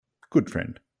good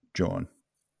friend, John,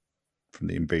 from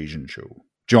the Invasion Show.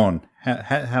 John,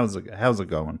 how's it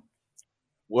going?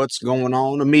 What's going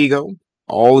on, amigo?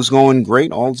 All is going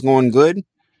great. All is going good.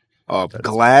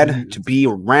 Glad to be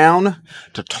around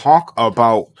to talk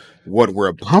about what we're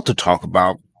about to talk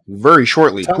about very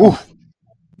shortly. Tell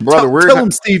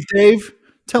him, Steve Dave.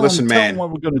 Tell him what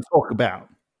we're going to talk about.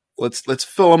 Let's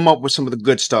fill them up with some of the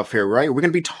good stuff here, right? We're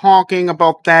going to be talking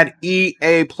about that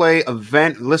EA Play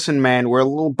event. Listen, man, we're a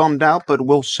little bummed out, but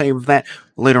we'll save that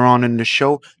later on in the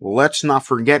show. Let's not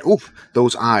forget,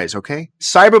 those eyes, okay?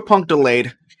 Cyberpunk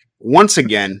delayed once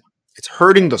again. It's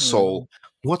hurting the soul.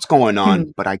 What's going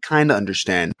on? But I kind of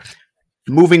understand.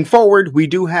 Moving forward, we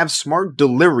do have smart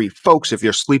delivery. Folks, if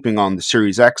you're sleeping on the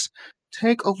Series X,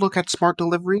 take a look at smart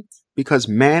delivery because,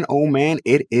 man, oh man,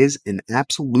 it is an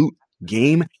absolute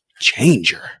game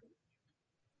changer.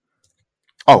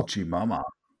 Oh, gee, mama.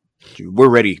 Dude, we're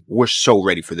ready. We're so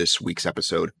ready for this week's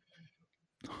episode.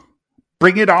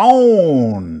 Bring it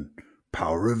on.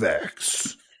 Power of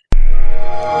X.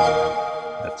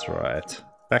 That's right.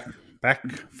 Back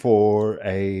for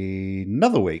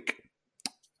another week.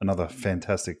 Another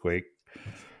fantastic week.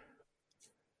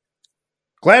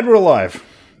 Glad we're alive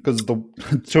because the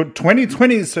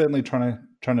 2020 is certainly trying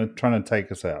to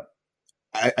take us out.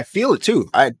 I feel it too.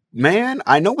 I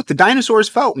know what the dinosaurs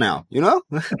felt now, you know?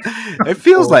 It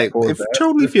feels it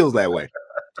totally feels that way.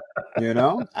 You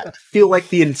know? I feel like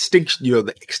the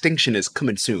extinction is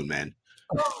coming soon, man.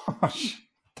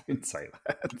 Don't say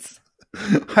that.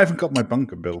 I haven't got my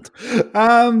bunker built.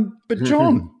 But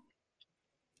John,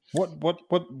 what's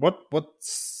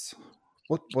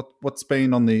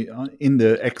been on the in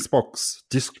the Xbox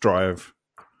disk drive?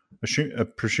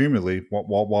 Presumably,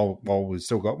 while we've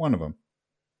still got one of them.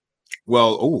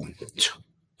 Well,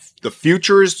 the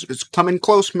future is coming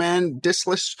close, man.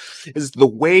 Diskless is the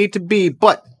way to be,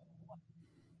 but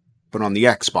on the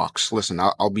Xbox, listen,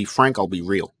 I'll be frank, I'll be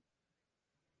real.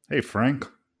 Hey, Frank.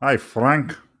 Hi,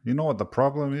 Frank. You know what the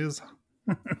problem is?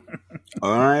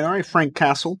 All right, Frank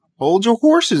Castle. Hold your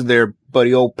horses there,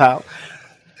 buddy, old pal.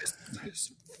 This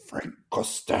is Frank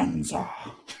Costanza.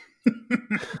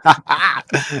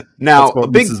 Now, that's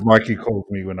what Mrs. Mikey calls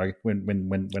me when I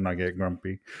get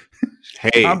grumpy.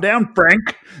 Hey, calm down,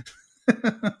 Frank.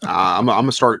 I'm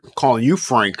gonna start calling you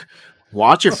Frank.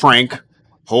 Watch it, Frank.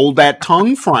 Hold that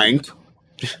tongue, Frank.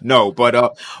 No,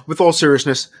 but with all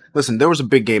seriousness, listen. There was a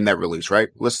big game that released, right?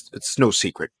 It's no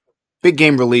secret. Big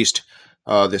game released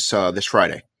this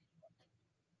Friday.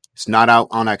 It's not out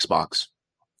on Xbox.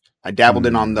 I dabbled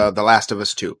in on the Last of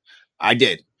Us 2. I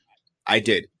did.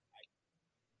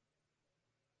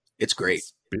 It's great.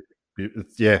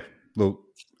 Yeah, look,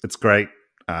 it's great.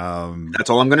 That's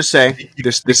all I'm going to say.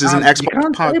 This is an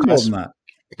Xbox podcast.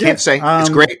 I can't say. It's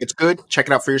great. It's good. Check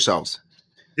it out for yourselves.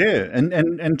 Yeah,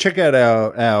 and check out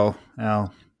our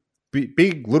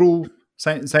big little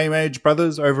same age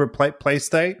brothers over at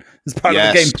PlayState as part of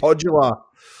the game Podular.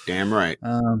 Damn right.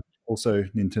 Also,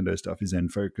 Nintendo stuff is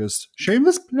N-focused.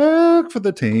 Shameless plug for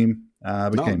the team.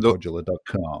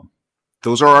 GamePodular.com.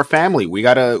 Those are our family. We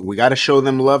gotta show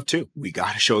them love too. We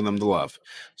gotta show them the love.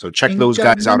 So check those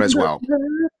guys out as well.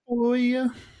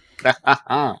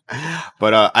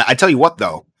 But I tell you what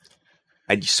though,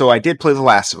 I did play The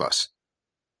Last of Us,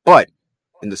 but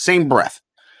in the same breath,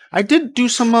 I did do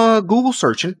some Google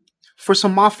searching for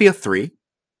some Mafia 3,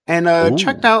 and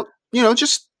checked out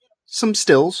just some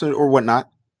stills or whatnot,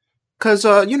 because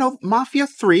Mafia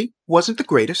 3 wasn't the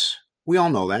greatest. We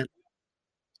all know that,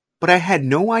 but I had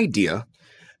no idea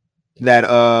that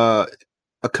a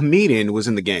comedian was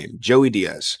in the game, Joey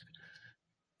Diaz.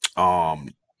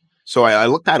 So I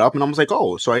looked that up and I was like,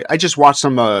 oh, so I just watched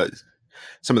some of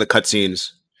the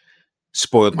cutscenes,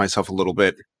 spoiled myself a little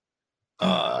bit.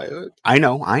 I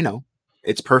know.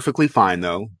 It's perfectly fine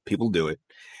though. People do it.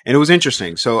 And it was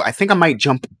interesting. So I think I might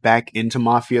jump back into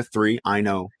Mafia 3. I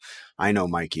know,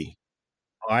 Mikey.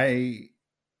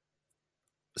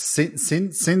 Since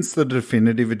the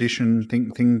definitive edition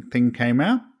thing came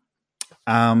out,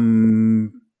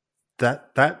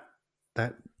 that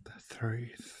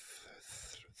three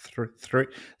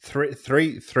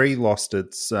lost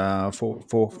its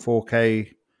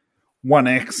 4K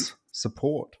 1X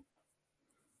support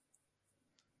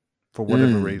for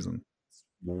whatever reason.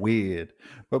 Weird,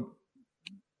 but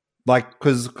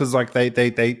because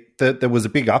there was a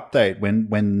big update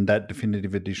when that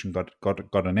definitive edition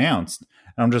got announced,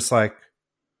 and I'm just like,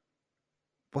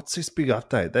 what's this big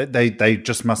update? They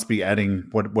just must be adding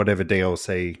whatever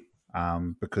DLC.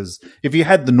 Because if you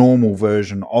had the normal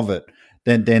version of it,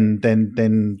 then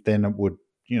it would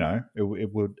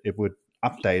it would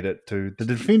update it to the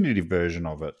definitive version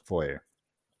of it for you.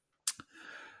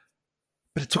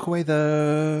 but it took away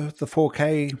the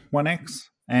 4K One X,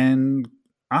 and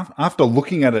after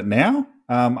looking at it now,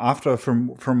 after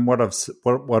from what I've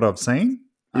seen,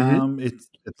 it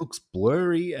looks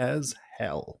blurry as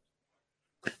hell.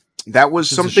 That was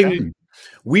something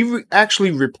we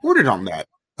actually reported on that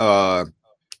a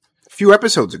few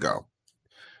episodes ago.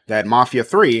 That Mafia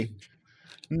 3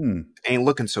 ain't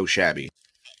looking so shabby.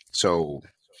 So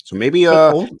maybe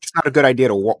it's not a good idea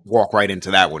to walk right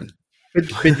into that one.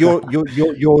 But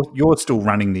you're still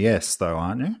running the S though,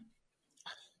 aren't you?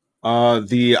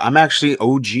 I'm actually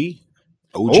OG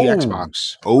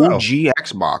Xbox.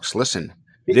 Xbox. Listen,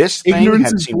 this thing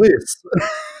had seen bliss.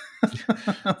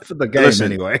 For the game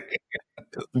anyway.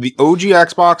 The OG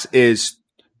Xbox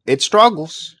it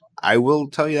struggles. I will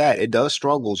tell you that it does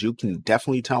struggles. You can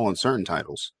definitely tell on certain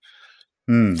titles.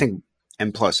 I think,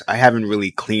 and plus, I haven't really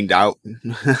cleaned out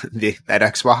that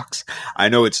Xbox. I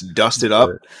know it's dusted up,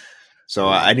 so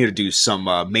I need to do some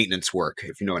maintenance work,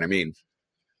 if you know what I mean.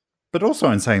 But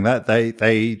also, in saying that, they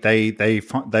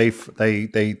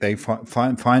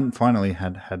finally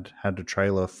had a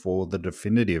trailer for the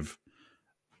definitive,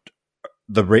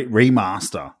 the remake,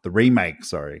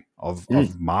 of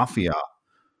Mafia.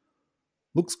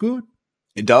 Looks good.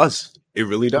 It does. It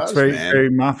really does. It's very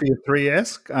Mafia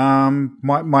 3-esque.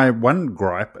 My one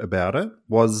gripe about it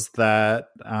was that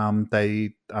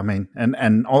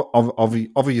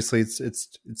obviously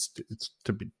it's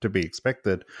to be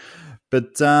expected,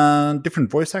 but different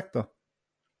voice actor.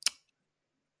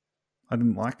 I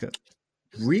didn't like it.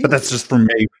 Really? But that's just from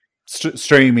me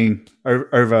streaming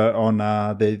over on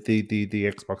the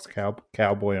Xbox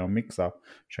Cowboy on Mixer.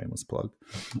 Shameless plug.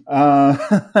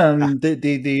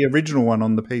 The original one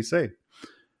on the PC.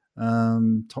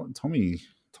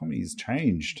 Tommy's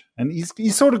changed, and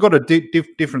he's sort of got a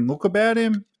different look about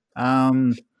him.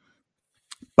 But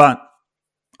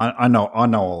I know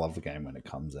I'll love the game when it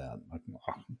comes out.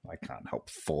 I can't help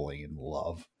falling in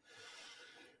love.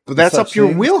 But that's up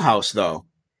your wheelhouse, though.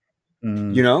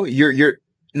 You know, you're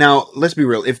now. Let's be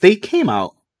real. If they came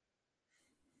out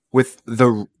with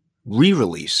the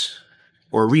re-release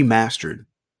or remastered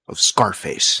of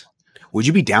Scarface, would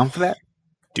you be down for that,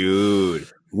 dude?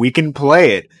 We can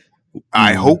play it.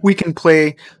 I hope we can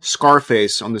play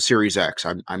Scarface on the Series X.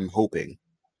 I'm hoping.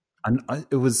 And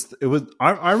it was.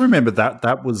 I remember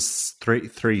that was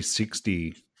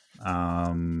 360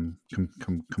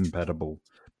 compatible,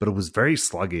 but it was very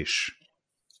sluggish.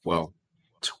 Well,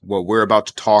 we're about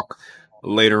to talk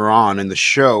later on in the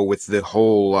show with the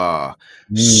whole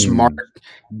smart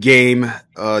game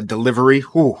delivery.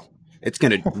 Ooh, it's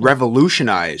going to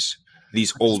revolutionize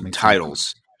these old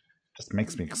titles. Just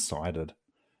makes me excited.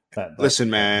 Listen,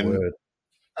 man.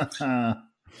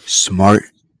 Smart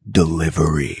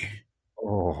delivery.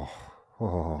 Oh.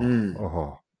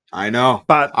 I know,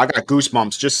 but I got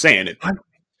goosebumps just saying it.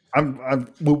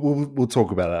 We'll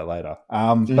talk about that later.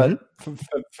 But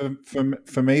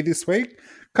for me this week,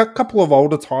 a couple of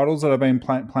older titles that I've been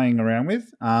playing around with.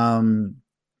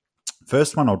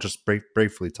 First one I'll just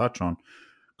briefly touch on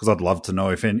because I'd love to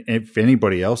know if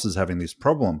anybody else is having this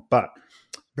problem. But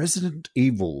Resident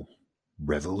Evil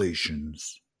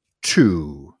Revelations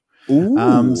 2.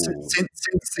 Since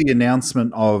the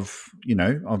announcement of,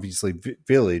 obviously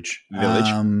Village.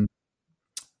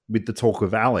 With the talk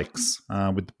of Alex,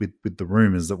 with the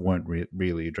rumors that weren't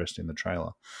really addressed in the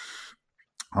trailer,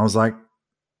 I was like,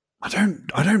 I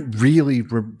don't really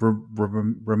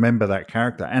remember that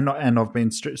character, and I've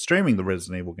been streaming the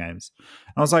Resident Evil games,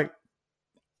 and I was like,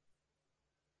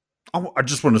 I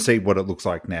just want to see what it looks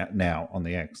like now on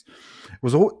the X. It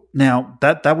was all now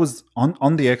that was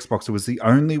on the Xbox. It was the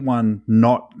only one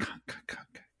not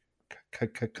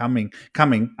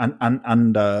coming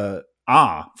under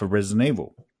R for Resident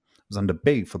Evil. It was under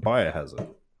B for Biohazard.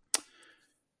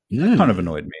 That kind of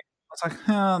annoyed me. I was like,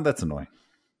 that's annoying.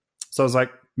 So I was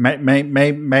like,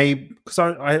 may because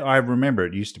I remember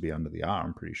it used to be under the R.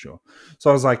 I'm pretty sure.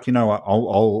 So I was like, what?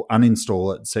 I'll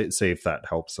uninstall it. See if that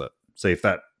helps it. See if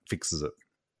that fixes it.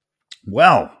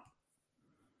 Well,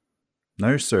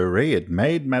 no siree, it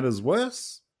made matters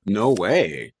worse. No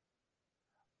way.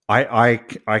 I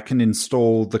can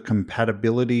install the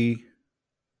compatibility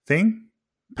thing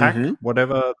pack,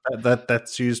 whatever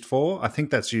that's used for. I think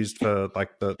that's used for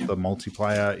like the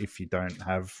multiplayer if you don't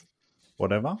have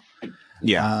whatever.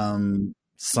 Yeah.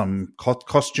 Some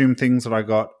costume things that I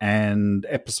got and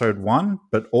episode 1,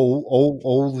 but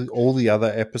all the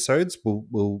other episodes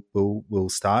will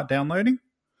start downloading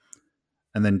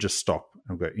and then just stop.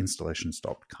 I've got installation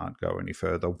stopped. Can't go any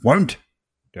further. Won't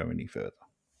go any further.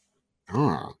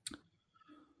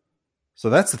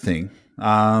 So that's the thing.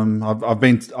 I've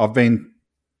been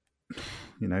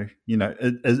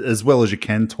as well as you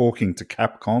can, talking to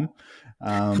Capcom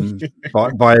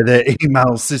by their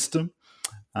email system.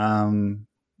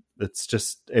 It's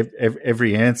just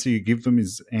every answer you give them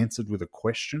is answered with a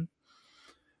question.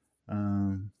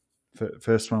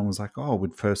 First one was like, "Oh,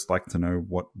 we'd first like to know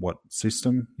what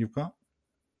system you've got."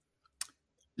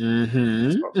 I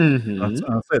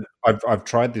said I've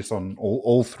tried this on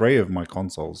all three of my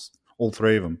consoles. All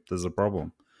three of them. There's a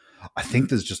problem. I think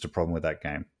there's just a problem with that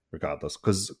game, regardless,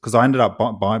 because I ended up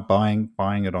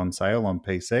buying it on sale on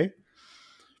PC.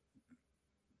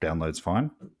 Download's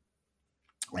fine,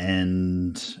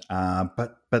 and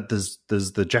but there's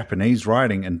the Japanese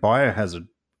writing, and Biohazard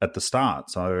at the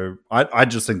start. So I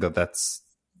just think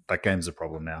that game's a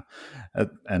problem now,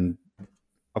 and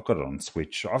I've got it on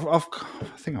Switch. I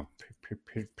think I've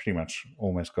pretty much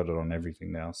almost got it on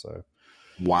everything now. So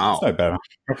wow, it's no better.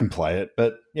 I can play it,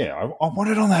 but yeah, I want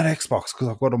it on that Xbox because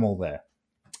I've got them all there.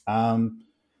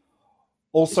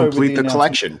 Also, complete the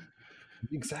collection.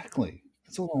 Exactly,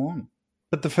 that's all I want.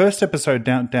 But the first episode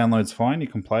downloads fine. You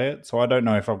can play it. So I don't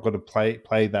know if I've got to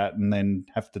play that and then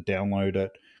have to download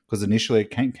it because initially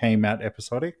it came out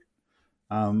episodic.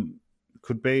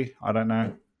 Could be. I don't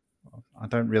know.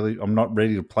 I'm not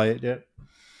ready to play it yet.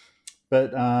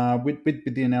 But with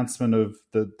the announcement of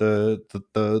the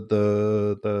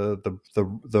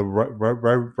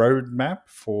roadmap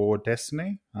for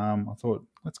Destiny, I thought,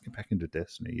 let's get back into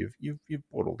Destiny. You've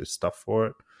bought all this stuff for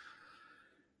it.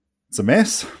 It's a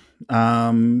mess.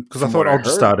 Because I thought I'll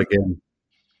just start again.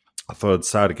 I thought I'd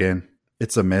start again.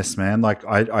 It's a mess, man. Like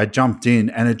I jumped in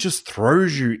and it just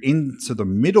throws you into the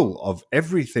middle of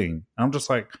everything. And I'm just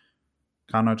like,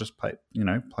 can't I just play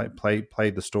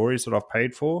the stories that I've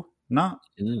paid for? No,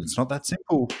 It's not that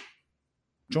simple,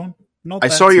 John. I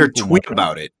saw your tweet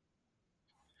about it.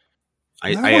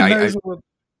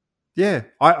 Yeah,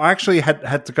 I actually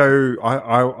had to go.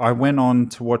 I went on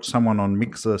to watch someone on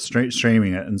Mixer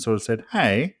streaming it and sort of said,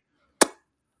 "Hey,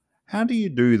 how do you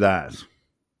do that?"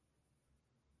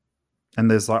 And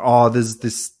there's like, there's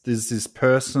this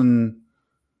person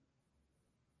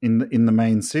in the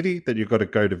main city that you've got to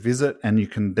go to visit, and you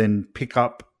can then pick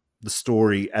up the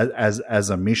story as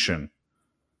a mission.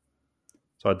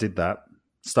 So I did that.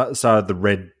 Started the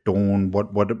Red Dawn,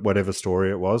 whatever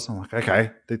story it was. I'm like,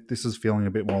 okay, this is feeling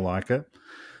a bit more like it.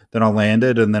 Then I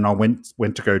landed, and then I went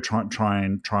to go try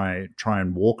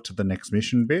and walk to the next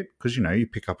mission bit because you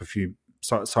pick up a few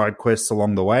side quests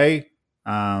along the way,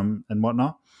 and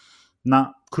whatnot.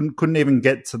 Nah, couldn't even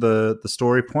get to the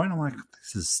story point. I'm like,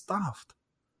 this is stuffed.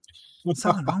 What's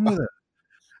something wrong with it?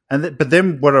 But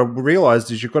then what I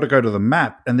realized is you've got to go to the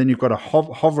map, and then you've got to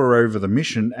hover over the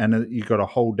mission, and you've got to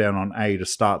hold down on A to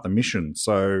start the mission.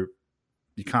 So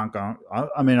you can't go.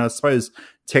 I mean, I suppose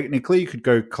technically you could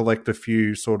go collect a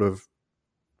few sort of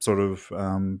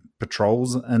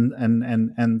patrols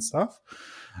and stuff,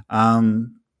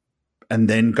 and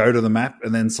then go to the map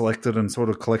and then select it and sort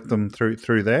of collect them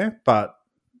through there. But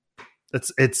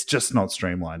it's just not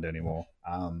streamlined anymore.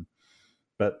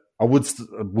 But I will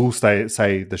say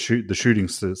the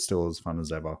shooting's still as fun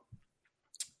as ever.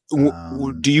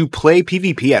 Do you play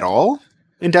PvP at all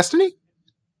in Destiny?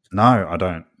 No, I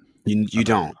don't. You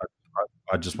don't.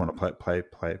 I just want to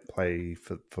play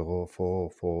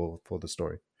for the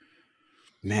story.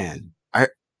 Man,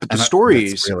 but the story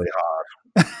is really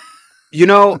hard.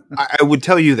 I would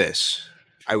tell you this.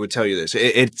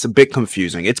 It's a bit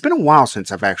confusing. It's been a while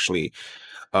since I've actually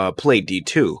played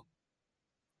D2.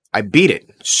 I beat it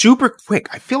super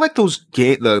quick. I feel like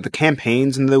the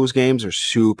campaigns in those games are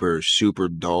super, super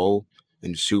dull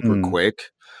and super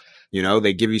quick.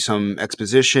 They give you some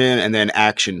exposition and then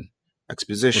action.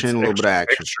 Exposition, a little bit of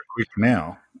action. Extra quick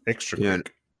now. Extra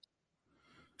quick.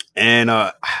 And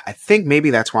I think maybe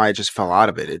that's why I just fell out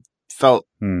of it. It felt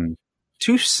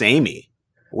too samey.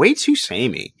 Way too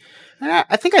samey. And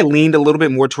I think I leaned a little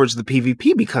bit more towards the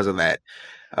PvP because of that.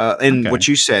 What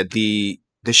you said, the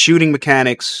shooting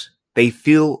mechanics, they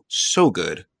feel so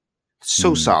good.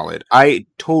 So solid. I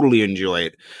totally enjoy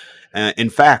it. In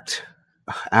fact,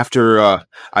 after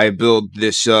I build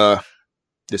this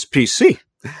PC,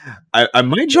 I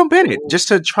might jump in it just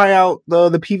to try out the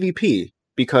PvP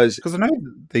because I know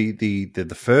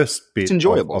the first bit it's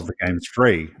enjoyable. Of the game's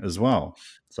free as well.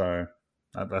 So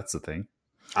that's the thing.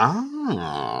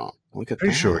 Look at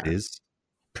Pretty that. sure it is.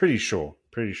 Pretty sure.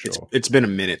 It's been a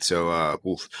minute, so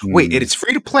wait, it's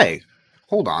free to play.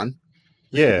 Hold on.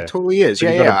 Yeah, it totally is. So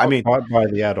yeah. I mean, buy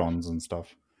the add-ons and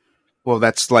stuff. Well,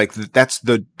 that's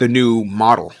the new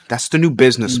model. That's the new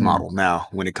business model now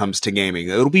when it comes to gaming.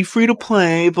 It'll be free to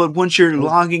play, but once you're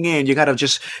logging in, you got to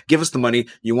just give us the money.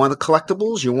 You want the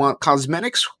collectibles? You want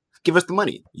cosmetics? Give us the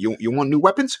money. You want new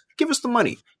weapons? Give us the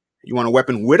money. You want a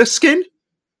weapon with a skin?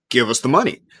 Give us the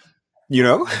money. You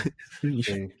know?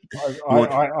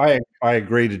 I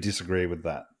agree to disagree with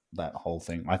that whole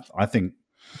thing. I think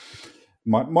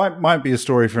might be a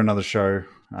story for another show,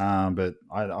 but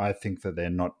I think that they're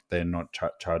not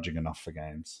charging enough for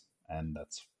games, and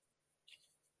that's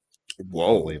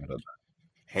I'll leave it at that.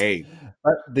 Hey,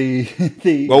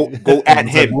 go at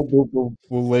him.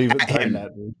 We'll leave it at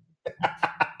him.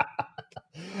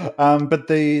 But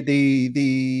the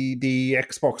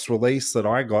Xbox release that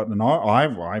I got, and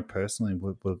I personally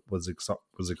was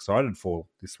excited for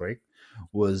this week,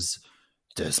 was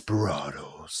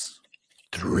Desperados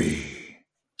 3.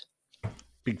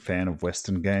 Big fan of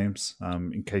Western games.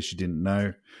 In case you didn't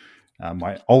know,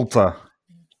 my alter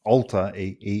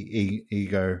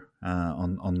ego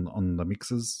on the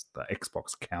mixers, the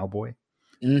Xbox Cowboy.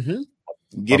 Mm-hmm.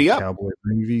 Giddy up. Cowboy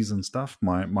movies and stuff.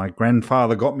 My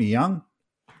grandfather got me young.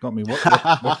 Got me watching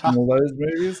all those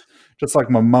movies, just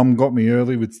like my mum got me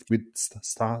early with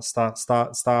Star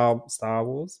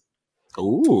Wars.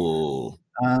 Ooh,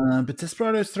 but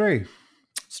Desperados 3,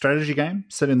 strategy game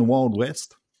set in the Wild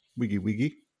West.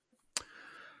 Wiggy.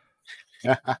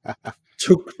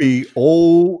 Took me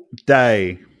all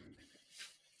day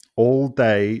to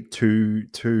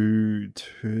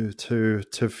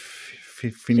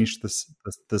finish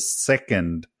the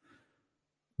second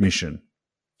mission.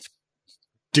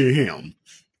 Damn.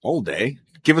 All day.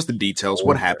 Give us the details.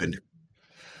 What happened?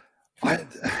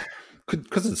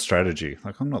 Because it's strategy.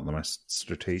 Like, I'm not the most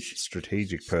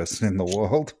strategic person in the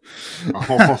world.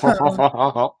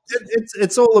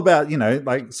 It's all about,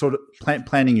 like sort of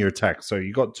planning your attack. So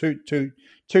you got two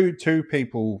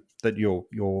people that you're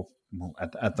well,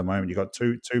 at the moment. You got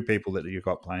two people that you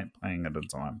got playing at a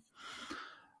time.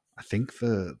 I think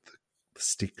the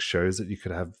stick shows that you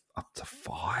could have up to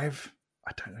 5.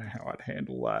 I don't know how I'd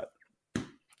handle that.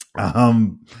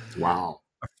 Wow.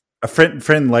 A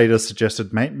friend later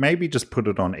suggested maybe just put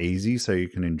it on easy so you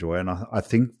can enjoy it. And I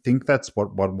think that's what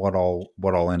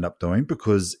I'll end up doing,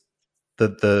 because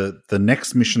the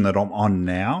next mission that I'm on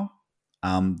now,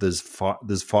 there's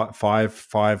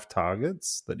five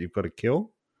targets that you've got to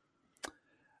kill,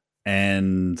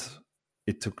 and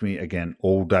it took me again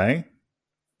all day.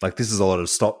 Like, this is a lot of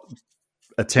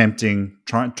attempting,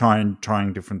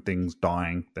 trying different things,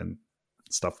 dying, then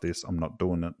stuff this, I'm not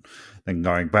doing it, then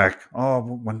going back,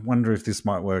 wonder if this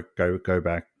might work, go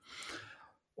back.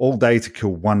 All day to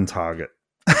kill one target.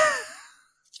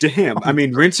 Damn, I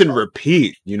mean, rinse and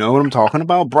repeat. You know what I'm talking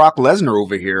about? Brock Lesnar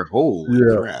over here. Holy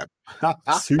crap.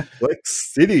 Suplex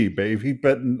City, baby.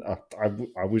 But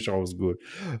I wish I was good.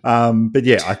 But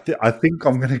yeah, I think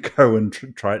I'm going to go and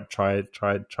try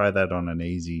that on an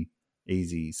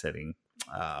easy setting.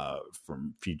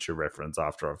 From future reference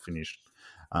after I've finished,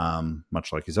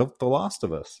 much like yourself, The Last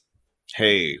of Us.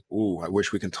 Hey, I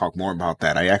wish we could talk more about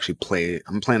that.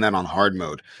 I'm playing that on hard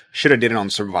mode. Should have did it on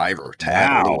Survivor to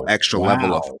add a little extra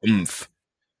level of oomph.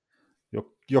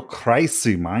 You're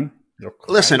crazy, man. You're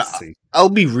crazy. Listen, I'll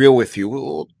be real with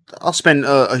you. I'll spend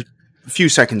a few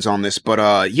seconds on this, but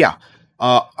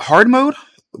hard mode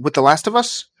with The Last of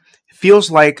Us feels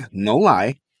like, no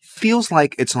lie,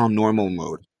 it's on normal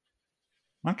mode.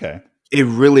 Okay. It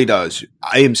really does.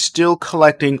 I am still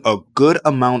collecting a good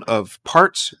amount of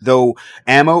parts, though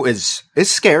ammo is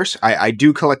scarce. I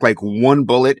do collect like one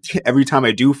bullet every time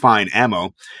I do find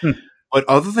ammo. But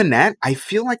other than that, I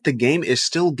feel like the game is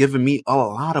still giving me a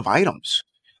lot of items.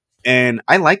 And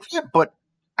I like that, but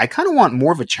I kind of want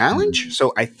more of a challenge.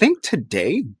 So I think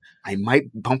today I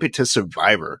might bump it to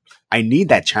Survivor. I need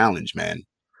that challenge, man.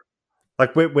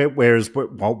 Like, whereas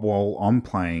while I'm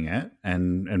playing it,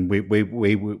 and we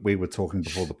were talking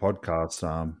before the podcast,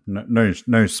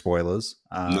 no spoilers.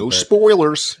 No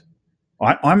spoilers.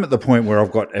 I'm at the point where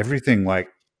I've got everything. Like,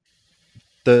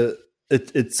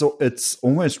 it's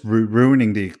almost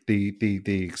ruining the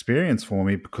experience for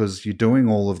me, because you're doing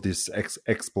all of this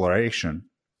exploration,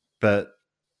 but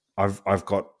I'm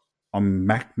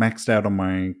maxed out on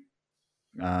my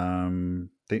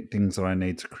things that I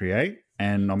need to create.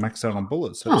 And I'm maxed out on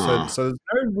bullets. So there's no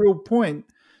real point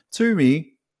to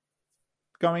me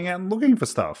going out and looking for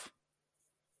stuff.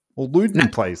 Or looting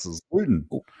places.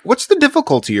 What's the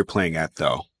difficulty you're playing at,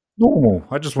 though? Normal.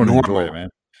 I just want to enjoy it, man.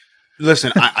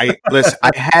 Listen, I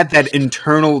had that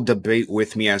internal debate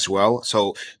with me as well.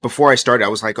 So before I started, I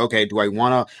was like, okay, do I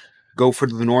want to go for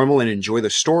the normal and enjoy the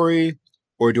story?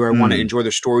 Or do I want to enjoy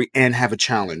the story and have a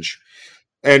challenge?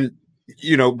 And,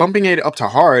 bumping it up to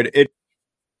hard,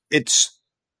 it's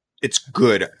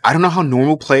good. I don't know how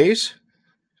normal plays,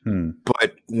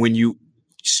 but when you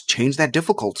change that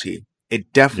difficulty,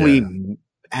 it definitely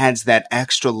adds that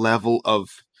extra level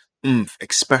of oomph,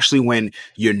 especially when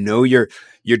you're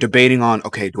debating on,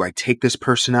 okay, do I take this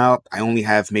person out? I only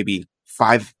have maybe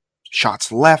 5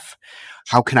 shots left.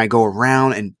 How can I go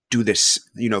around and do this,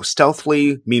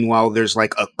 stealthily? Meanwhile, there's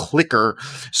like a clicker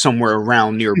somewhere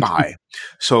around nearby.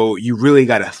 So you really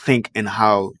got to think in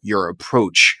how your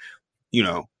approach,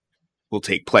 will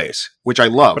take place, which I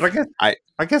love. But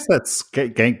I guess that's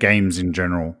games in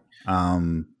general.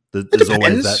 There's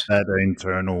always that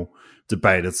internal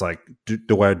debate. It's like,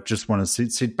 do I just want to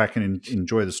sit back and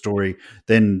enjoy the story,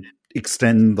 then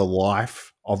extend the life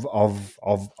of the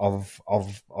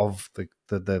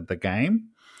game?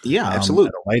 Yeah, absolutely.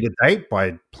 At a later date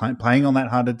by playing on that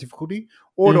harder difficulty,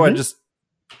 or do I just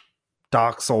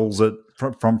Dark Souls it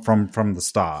from the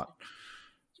start,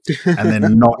 and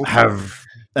then not have,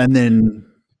 and then,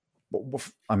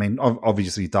 I mean,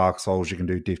 obviously Dark Souls you can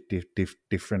do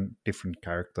different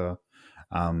character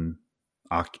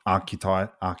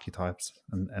archetypes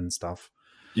and stuff.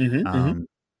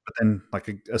 But then like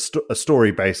a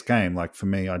story based game, like for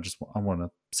me, I want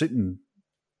to sit and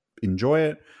enjoy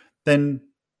it. Then,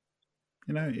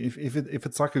 if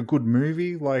it's like a good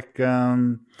movie, like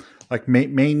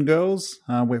Mean Girls,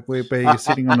 where you're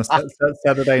sitting on a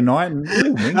Saturday night and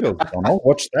Mean Girls on, I'll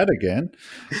watch that again.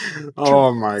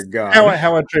 Oh my god!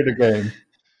 How I treat a game.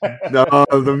 No,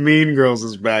 the Mean Girls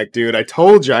is back, dude. I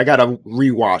told you I gotta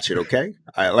rewatch it. Okay,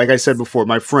 like I said before,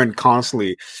 my friend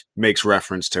constantly makes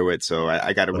reference to it, so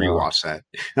I gotta rewatch that.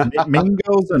 Mean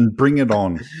Girls and Bring It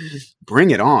On.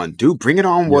 Bring It On, dude. Bring It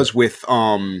On was with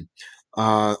Amanda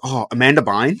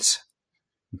Bynes.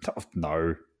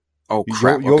 No. Oh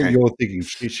crap! You're thinking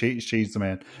she's the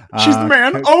man. She's the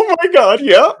man. Oh my god!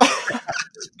 Yeah.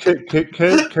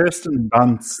 Kirsten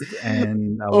Dunst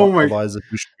and Eliza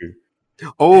Dushku.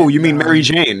 Oh, you mean Mary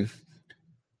Jane?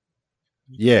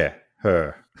 Yeah,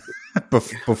 her.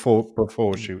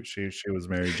 before she was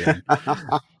Mary Jane.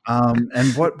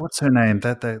 And what's her name?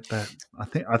 That I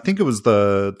think it was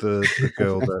the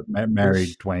girl that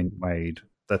married Dwayne Wade.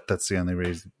 That's the only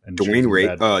reason. And Dwayne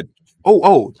Wade.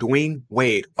 Dwayne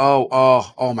Wade.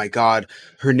 Oh my God.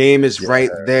 Her name is right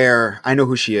there. I know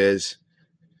who she is.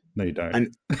 No, you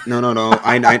don't. No.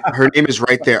 Her name is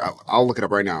right there. I'll look it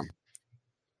up right now.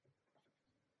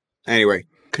 Anyway,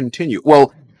 continue.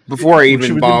 Well, before I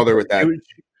even bother with that,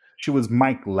 she was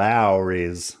Mike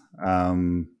Lowry's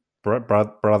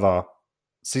brother,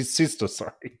 sister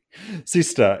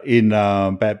in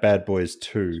Bad Boys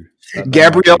 2.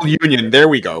 Gabrielle Union. There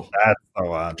we go. That's the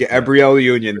one. Gabrielle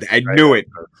Union. I knew it.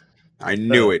 I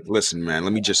knew it. Listen, man,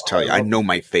 let me just tell you. I know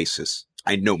my faces.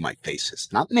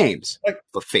 Not names,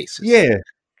 but faces. Yeah.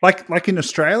 Like in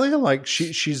Australia, like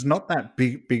she's not that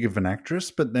big of an actress,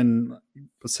 but then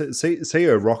see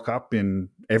her rock up in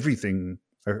everything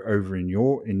over in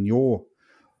your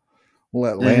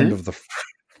land of the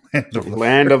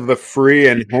land of the free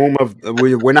and home of.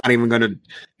 We're not even going to,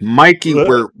 Mikey.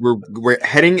 We're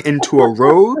heading into a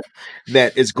road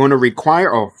that is going to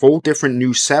require a whole different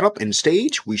new setup and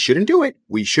stage. We shouldn't do it.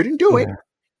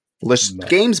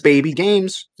 Games, baby,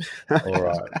 games. All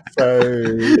right. So,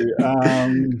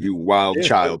 you wild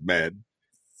child, man.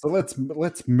 So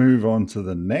let's move on to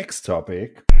the next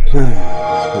topic.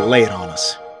 Lay it on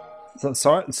us. So,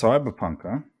 Cyberpunk,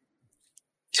 huh?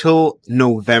 Till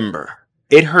November.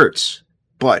 It hurts,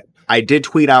 but I did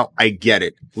tweet out, I get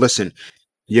it. Listen,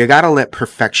 you gotta let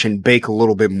perfection bake a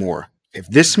little bit more. If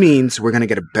this means we're gonna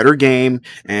get a better game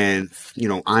and,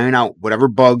 iron out whatever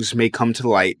bugs may come to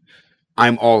light,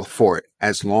 I'm all for it,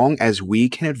 as long as we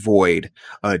can avoid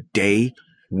a day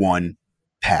one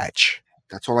patch.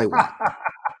 That's all I want.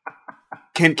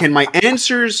 Can my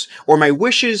answers or my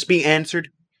wishes be answered?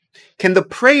 Can the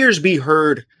prayers be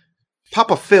heard?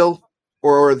 Papa Phil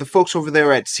or the folks over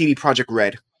there at CD Projekt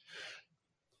Red,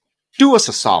 do us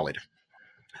a solid.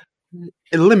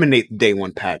 Eliminate the day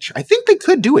one patch. I think they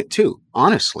could do it too,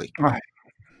 honestly. Right.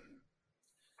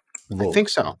 I think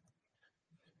so.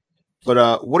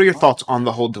 But what are your thoughts on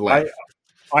the whole delay?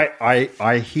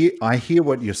 I hear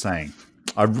what you're saying.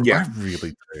 I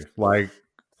really do. Like,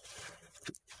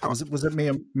 was it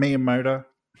Miyamoto?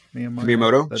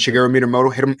 Shigeru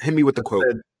Miyamoto. Hit me with the quote.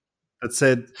 That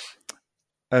said,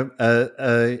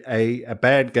 a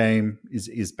bad game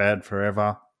is bad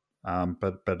forever,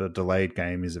 but a delayed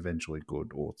game is eventually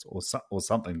good, or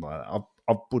something like that.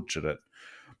 I've butchered it.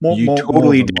 You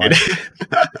totally did.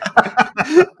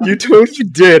 You totally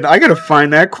did. I gotta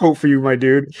find that quote for you, my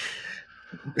dude.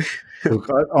 Look,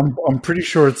 I'm pretty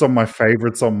sure it's on my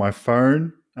favorites on my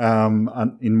phone,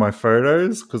 in my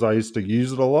photos, because I used to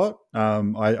use it a lot.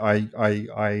 I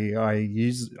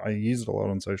use it a lot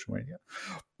on social media.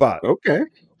 But okay,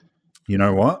 You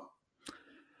know what?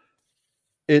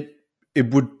 It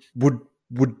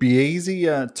would be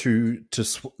easier to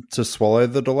swallow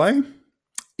the delay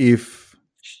if,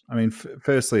 I mean,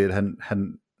 firstly, it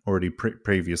hadn't already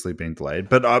previously been delayed.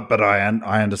 But I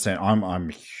understand. I'm a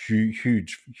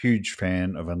huge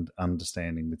fan of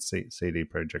understanding with CD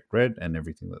Projekt Red and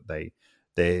everything that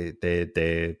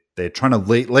they're trying to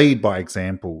lead by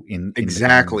example in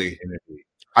exactly.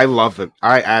 I love it.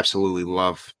 I absolutely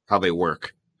love how they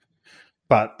work.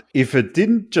 But if it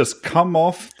didn't just come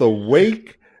off the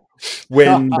week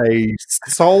when they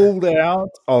sold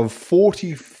out of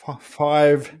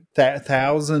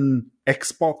 45,000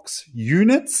 Xbox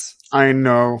units. I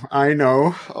know.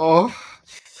 Oh,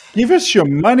 give us your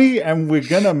money, and we're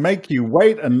gonna make you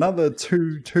wait another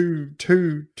two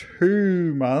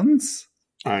months.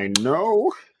 I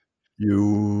know.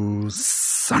 You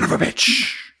son of a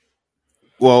bitch.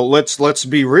 Well, let's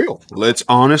be real. Let's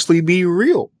honestly be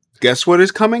real. Guess what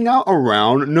is coming out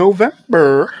around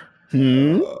November?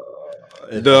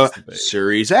 The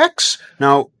Series X.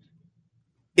 Now,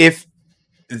 if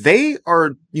they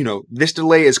are, this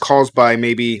delay is caused by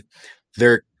maybe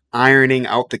they're ironing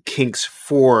out the kinks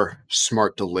for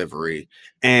smart delivery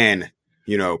and,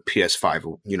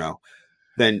 PS5,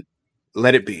 then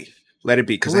let it be. Let it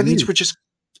be. Because that means we're just,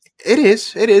 it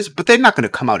is, but they're not going to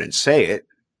come out and say it.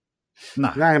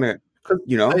 No. They're not going to,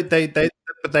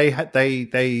 they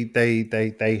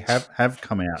have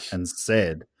come out and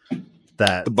said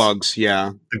that the bugs,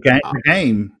 yeah, the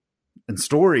game and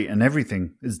story and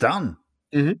everything is done.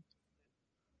 Mm-hmm.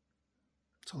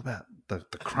 It's all about the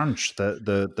crunch,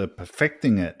 the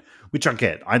perfecting it, which I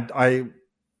get. I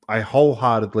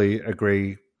wholeheartedly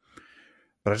agree,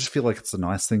 but I just feel like it's a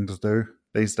nice thing to do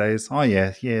these days. Oh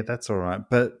yeah, that's all right.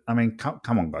 But I mean,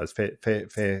 come on, guys, fair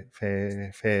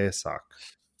suck.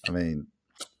 I mean,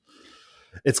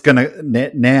 it's gonna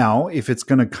now if it's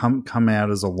gonna come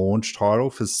out as a launch title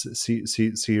for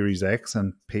Series X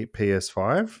and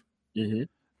PS5. Mm-hmm.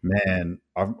 Man,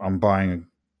 I'm buying an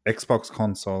Xbox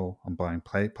console. I'm buying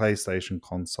PlayStation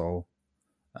console.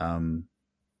 No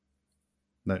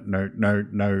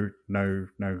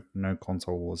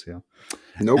console wars here.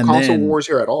 No console wars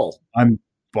here at all. I'm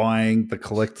buying the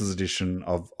collector's edition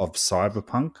of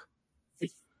Cyberpunk.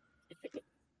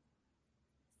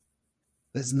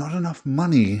 There's not enough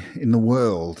money in the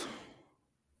world.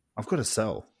 I've got to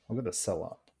sell. I've got to sell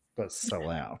up. I've got to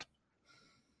sell out.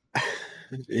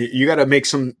 You got to make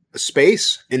some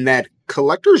space in that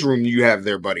collector's room you have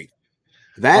there, buddy.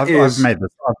 I've made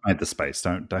the space.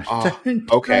 Don't.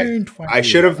 Okay. I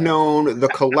should have known the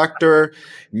collector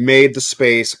made the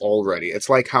space already. It's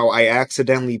like how I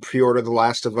accidentally pre-ordered The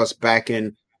Last of Us back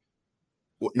in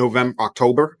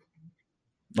October.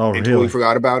 Oh, and totally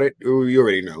forgot about it. Ooh, you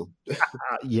already know.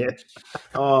 Yeah.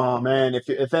 Oh man,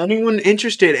 if anyone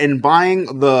interested in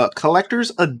buying the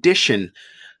collector's edition,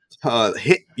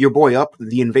 hit your boy up,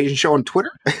 The Invasion Show on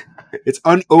Twitter. It's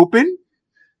unopened.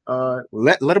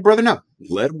 Let a brother know.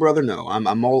 Let a brother know.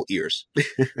 I'm all ears.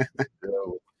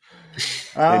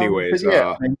 Anyways,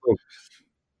 yeah,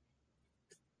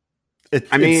 it's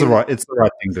the right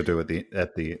thing to do at the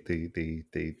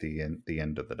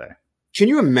end of the day. Can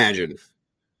you imagine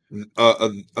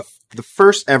the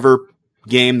first ever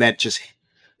game that just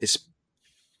is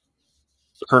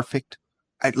perfect?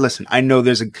 Listen, I know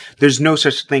there's no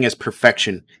such thing as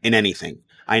perfection in anything.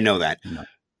 I know that,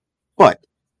 but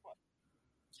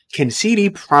can CD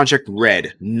Projekt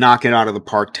Red knock it out of the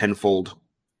park tenfold?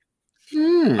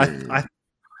 There's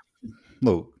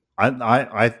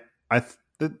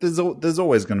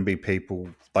always going to be people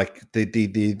like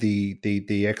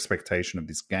the expectation of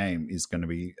this game is going to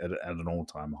be at an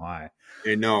all-time high.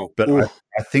 I know, but I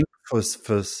think for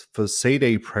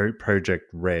CD Projekt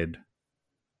Red,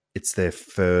 it's their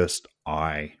first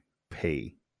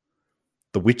IP.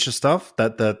 The Witcher stuff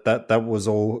that was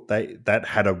all that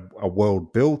had a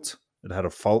world built. It had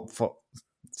a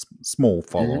small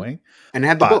following, and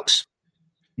had the books.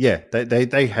 Yeah,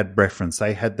 they had reference.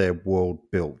 They had their world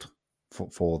built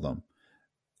for them.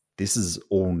 This is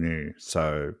all new,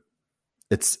 so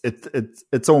it's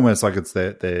almost like it's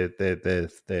their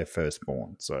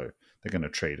firstborn. So they're going to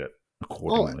treat it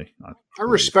accordingly. I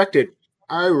respect it.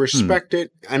 I respect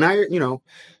it, and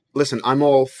listen. I'm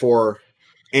all for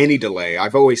any delay.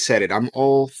 I've always said it. I'm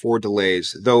all for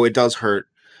delays, though it does hurt.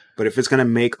 But if it's going to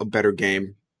make a better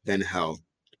game, then hell,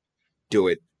 do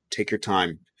it. Take your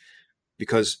time.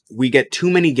 Because we get too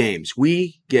many games.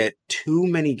 We get too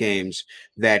many games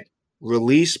that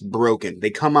release broken.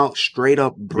 They come out straight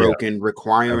up broken,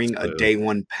 requiring a day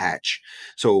one patch.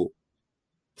 So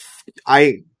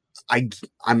I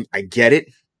get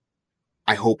it.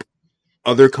 I hope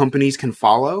other companies can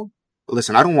follow.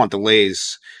 Listen, I don't want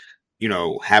delays,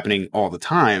 happening all the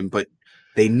time, but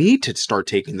they need to start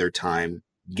taking their time,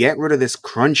 get rid of this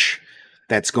crunch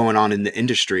that's going on in the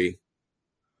industry,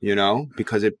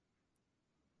 because it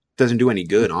doesn't do any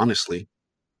good, honestly.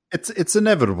 It's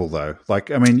inevitable though.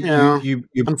 Like, I mean, you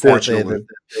unfortunately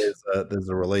there's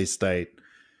a release date.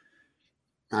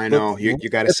 I know you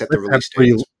got to set the release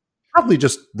date. Probably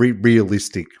just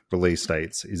realistic release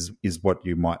dates is what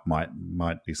you might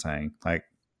be saying. Like,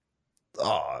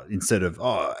 instead of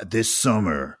this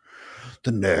summer,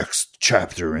 the next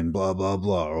chapter in blah blah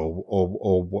blah, or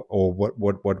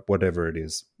whatever it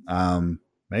is.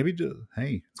 Maybe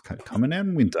hey, it's coming out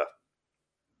in winter.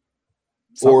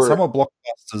 Some of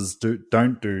blockbusters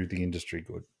don't do the industry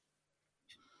good.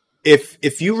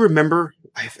 If you remember,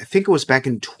 I think it was back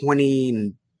in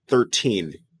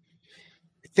 2013.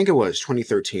 I think it was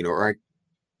 2013, or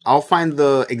I'll find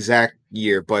the exact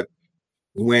year. But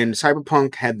when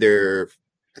Cyberpunk had their,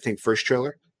 I think, first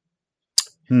trailer,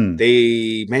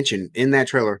 they mentioned in that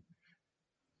trailer,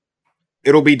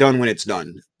 it'll be done when it's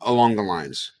done. Along the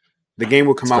lines, the game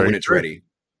will come out when it's ready.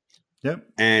 Yep,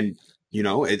 and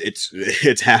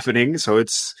it's happening. So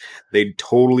they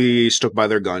totally stuck by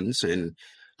their guns, and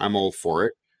I'm all for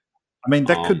it. I mean,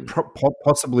 that could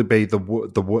possibly be the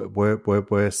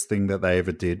worst thing that they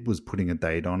ever did was putting a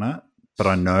date on it. But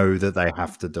I know that they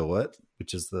have to do it,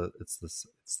 which is the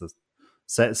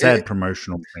sad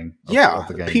promotional thing. Of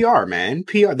the game. PR, man,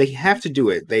 PR. They have to do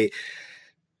it.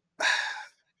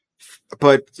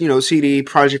 But CD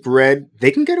Projekt Red, they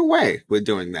can get away with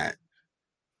doing that.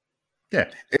 Yeah,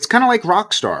 it's kind of like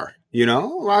Rockstar.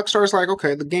 Rockstar's like,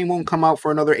 okay, the game won't come out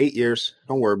for another 8 years.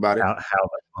 Don't worry about it.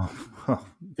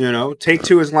 Take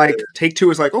Two is like,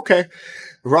 okay,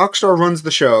 Rockstar runs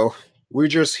the show. We're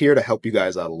just here to help you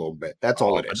guys out a little bit. That's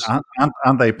all it is.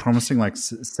 Aren't they promising like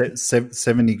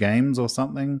 70 games or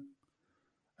something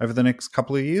over the next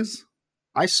couple of years?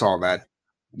 I saw that.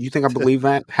 You think I believe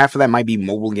that? Half of that might be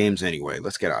mobile games anyway.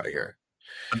 Let's get out of here.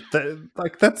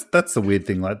 That's the weird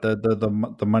thing. Like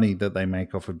the money that they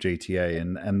make off of GTA,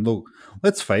 and look,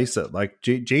 let's face it. Like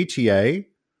GTA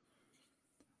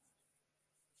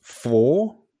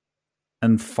 4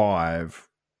 and 5,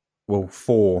 well,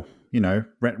 4,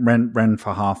 ran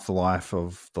for half the life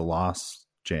of the last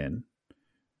gen,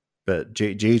 but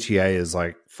GTA is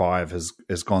like 5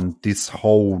 has gone this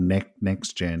whole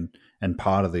next gen and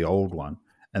part of the old one,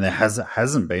 and there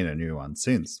hasn't been a new one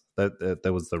since. There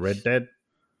was the Red Dead.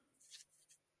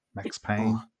 Max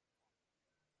Payne.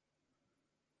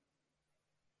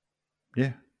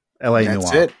 Yeah. LA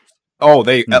That's Noire. It. Oh,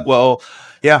 they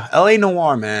LA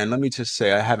Noire, man. Let me just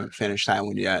say I haven't finished that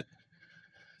one yet.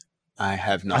 I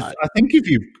have not. I think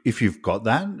if you've got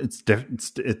that, it's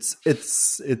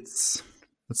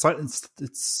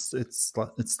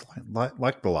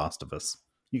like The Last of Us.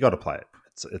 You got to play it.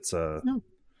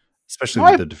 Especially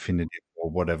with the definitive or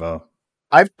whatever.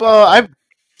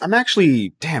 I'm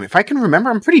actually, damn, if I can remember,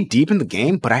 I'm pretty deep in the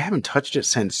game, but I haven't touched it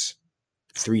since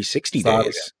 360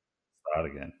 days. Start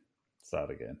again.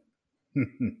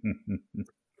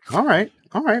 All right,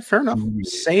 fair enough.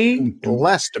 Say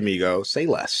less, amigo. Say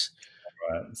less.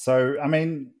 Right. So, I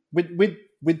mean, with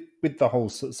the whole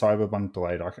Cyberpunk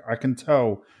delay, I can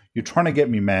tell you're trying to get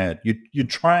me mad. You're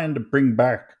trying to bring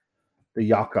back the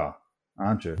Yaka,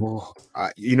 aren't you?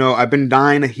 I've been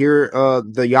dying to hear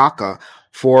the Yaka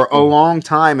for a long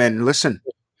time. And listen,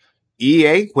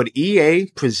 what EA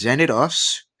presented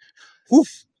us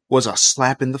was a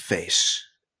slap in the face,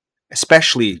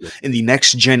 especially in the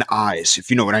next gen eyes, if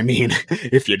you know what I mean.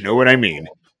 If you know what I mean.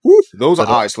 Those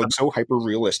eyes look so hyper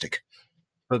realistic.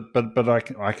 But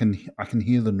I can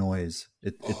hear the noise.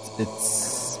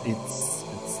 It's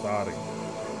starting.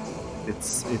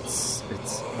 It's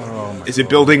oh my Is it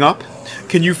building up?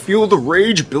 Can you feel the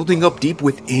rage building up deep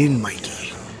within,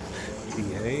 Mikey?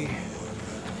 EA.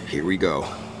 Here we go.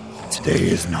 Today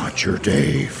is not your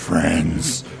day,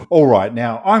 friends. All right,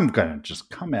 now I'm going to just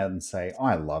come out and say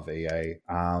I love EA.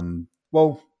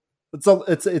 Well, it's a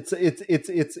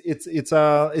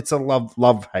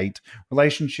love-hate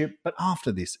relationship, but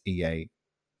after this EA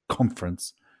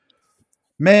conference,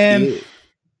 man,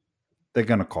 they're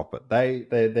going to cop it.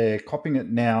 They're copying it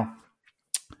now.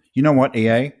 You know what,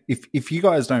 EA? If you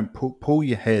guys don't pull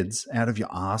your heads out of your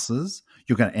asses,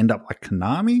 you're going to end up like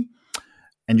Konami,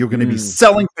 and you're going to be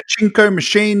selling pachinko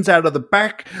machines out of the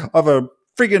back of a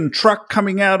friggin' truck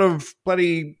coming out of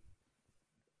bloody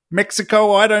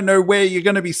Mexico. I don't know where you're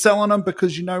going to be selling them,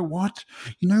 because you know what?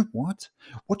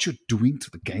 What you're doing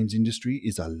to the games industry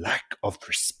is a lack of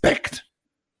respect.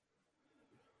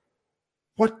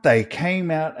 what they came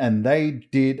out and they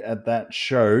did at that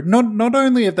show, not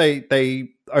only have they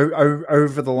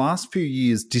over the last few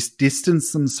years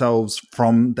distanced themselves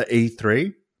from the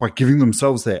E3 by giving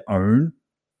themselves their own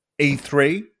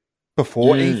E3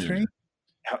 before E3.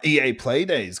 Our EA Play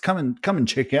Days, come and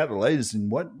check out the latest in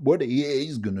what EA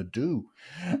is going to do.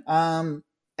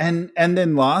 And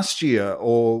then last year,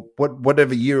 or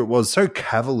whatever year it was, so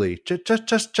cavalierly,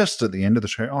 just at the end of the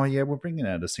show, oh yeah, we're bringing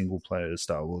out a single player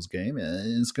Star Wars game.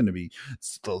 It's going to be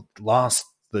the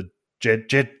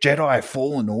Jedi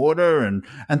Fallen Order, and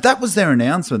that was their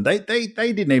announcement. They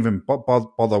didn't even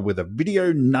bother with a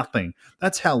video, nothing.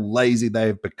 That's how lazy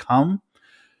they've become.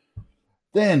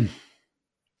 Then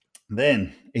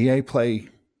EA Play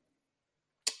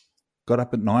got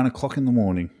up at 9 o'clock in the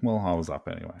morning. Well, I was up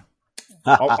anyway.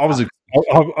 I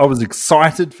was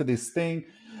excited for this thing.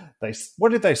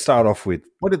 What did they start off with?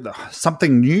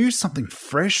 Something new, something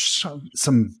fresh,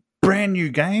 some brand new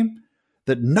game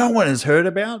that no one has heard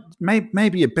about?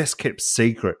 Maybe a best kept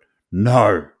secret.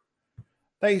 No.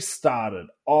 They started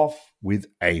off with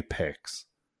Apex.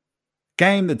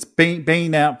 Game that's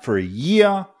been out for a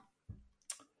year.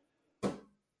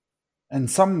 And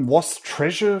some lost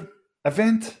treasure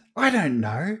event? I don't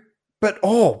know. But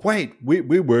wait,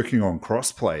 we're working on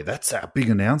crossplay. That's our big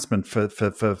announcement for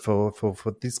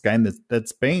this game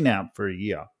that's been out for a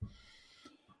year.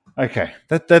 Okay,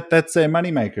 that's their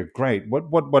moneymaker. Great.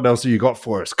 What else have you got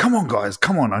for us? Come on, guys.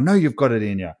 Come on. I know you've got it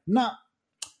in you. Nah,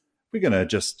 we're gonna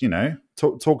just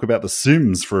talk about The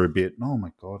Sims for a bit. Oh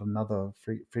my god, another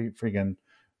friggin'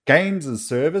 games as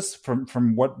service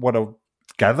from what a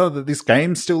gather that this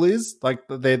game still is like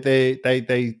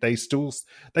they still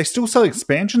sell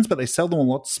expansions, but they sell them a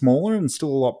lot smaller and still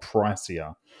a lot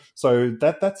pricier. So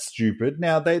that's stupid.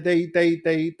 Now they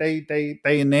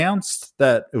announced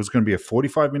that it was going to be a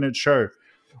 45-minute show.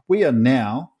 We are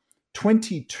now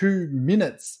 22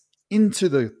 minutes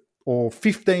or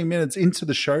 15 minutes into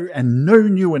the show and no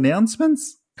new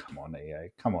announcements. Come on, EA,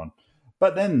 come on.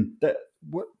 But then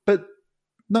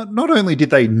not only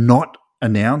did they not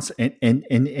announce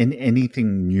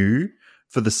anything new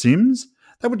for The Sims,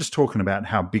 they were just talking about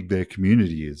how big their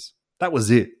community is. That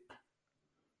was it.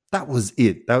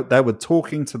 They were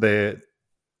talking to their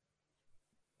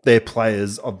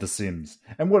players of The Sims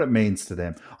and what it means to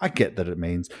them. I get that it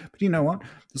means, but you know what?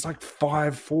 There's like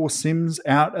 4 Sims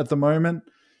out at the moment,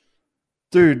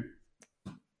 dude.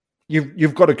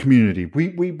 You've got a community. We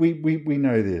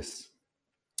know this.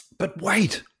 But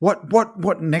wait,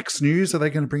 what next news are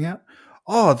they going to bring out?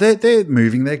 Oh, they're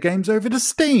moving their games over to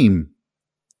Steam.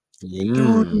 Dude,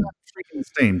 not freaking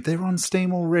Steam. They're on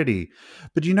Steam already.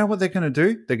 But you know what they're going to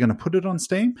do? They're going to put it on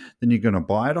Steam. Then you're going to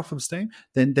buy it off of Steam.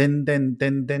 Then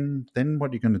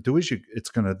what you're going to do is it's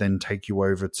going to then take you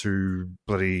over to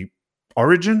bloody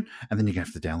Origin, and then you're going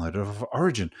to have to download it off of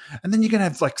Origin, and then you're going to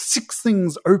have like 6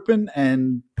 things open.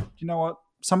 And you know what?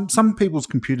 Some people's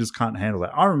computers can't handle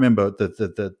that. I remember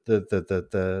the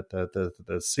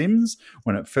Sims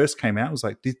when it first came out. It was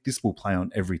like this will play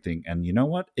on everything, and you know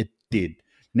what? It did.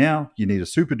 Now you need a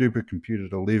super duper computer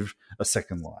to live a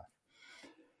second life.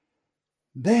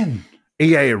 Then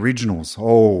EA Originals.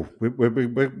 Oh, we're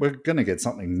going to get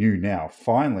something new now,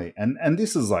 finally. And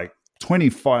this is like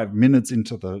 25 minutes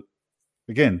into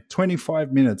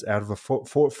 25 minutes out of a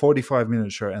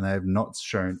 45-minute show, and they have not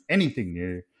shown anything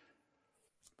new.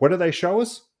 What do they show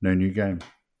us? No new game.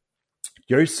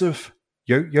 Joseph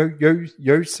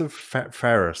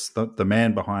Fares, the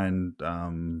man behind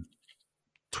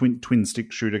twin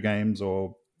stick shooter games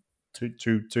or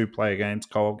two player games,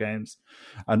 co-op games,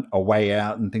 and A Way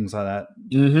Out and things like that.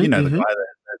 The guy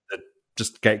that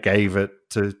just gave it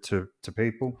to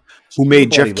people. Who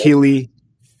made Jeff Keighley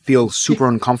feel super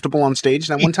uncomfortable on stage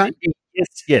that one time?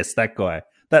 Yes, that guy,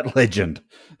 that legend,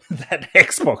 that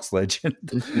Xbox legend.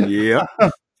 Yeah.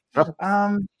 But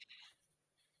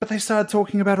they started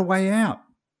talking about A Way Out.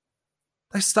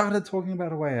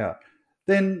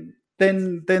 Then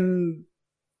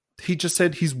he just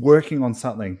said he's working on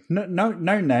something. No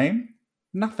name,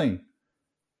 nothing.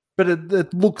 But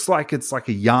it looks like it's like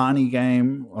a Yarny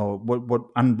game or what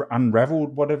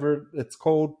Unraveled, whatever it's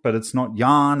called. But it's not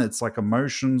Yarn. It's like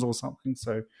Emotions or something.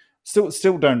 So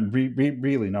still don't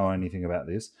really know anything about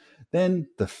this. Then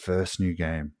the first new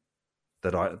game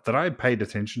that I paid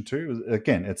attention to,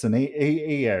 again, it's an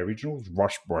EA original,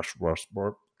 Rush,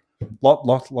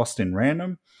 Lost in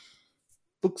Random.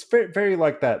 Looks very, very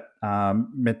like that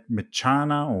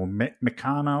Mechana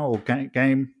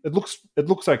game. It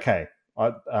looks okay.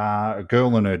 A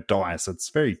girl and her dice. It's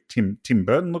very Tim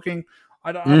Burton looking.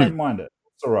 I don't mind it.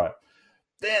 It's all right.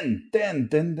 Then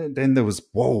there was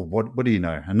what do you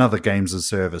know? Another games as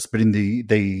service, but in the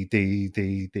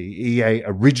EA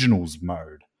Originals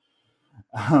mode,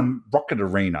 Rocket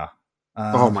Arena.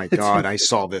 Oh my god, I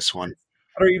saw this one.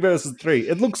 3 versus 3.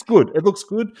 It looks good.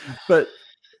 But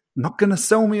not going to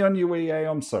sell me on you, EA.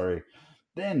 I'm sorry.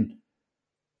 Then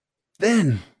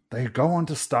they go on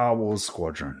to Star Wars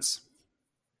Squadrons.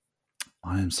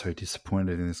 I am so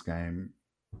disappointed in this game.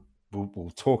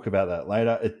 We'll talk about that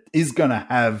later. It is going to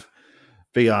have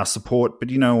VR support, but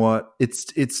you know what?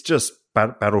 It's just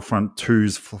Battlefront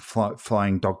 2's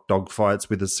flying dog fights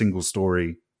with a single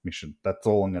story mission. That's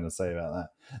all I'm going to say about that.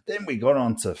 Then we got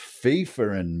on to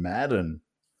FIFA and Madden.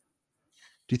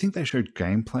 Do you think they showed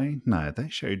gameplay? No, they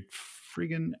showed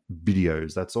friggin'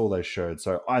 videos. That's all they showed.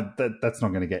 So that's not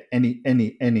going to get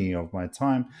any of my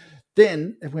time.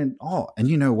 Then it went, and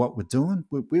you know what we're doing?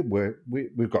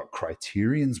 We've got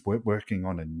Criterion's. We're working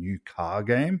on a new car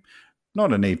game.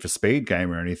 Not a Need for Speed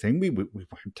game or anything. We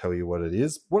won't tell you what it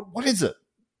is. What is it?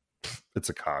 It's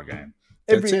a car game.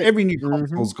 Every new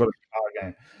console's got a car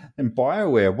game. And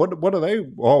BioWare, what are they?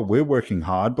 Oh, we're working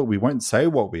hard, but we won't say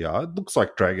what we are. It looks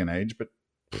like Dragon Age, but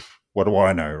what do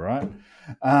I know, right?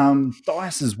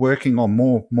 DICE is working on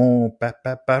more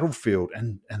Battlefield,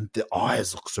 and the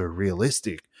eyes look so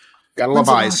realistic. Gotta love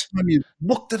eyes. You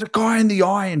looked at a guy in the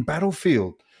eye in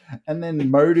Battlefield, and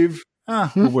then Motive.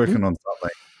 We're working on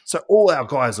something. So all our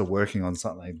guys are working on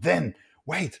something. Then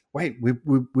wait,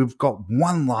 we've got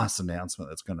one last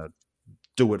announcement that's going to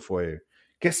do it for you.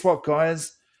 Guess what,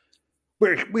 guys?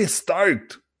 We're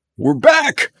stoked. We're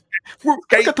back. We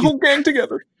got the whole gang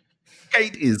together.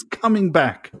 Skate is coming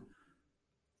back.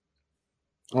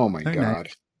 Oh my god! Name,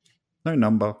 no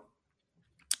number.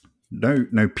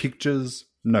 No pictures.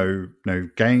 No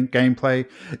gameplay.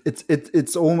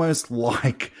 It's almost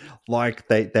like they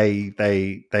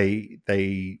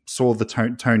saw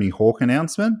the Tony Hawk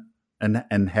announcement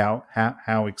and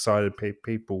how excited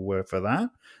people were for that.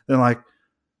 They're like,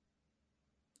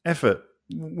 effort.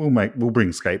 We'll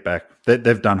bring Skate back.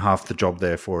 They've done half the job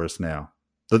there for us now.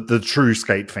 The true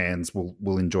Skate fans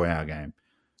will enjoy our game.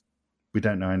 We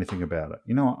don't know anything about it.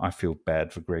 You know what? I feel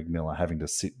bad for Greg Miller having to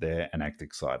sit there and act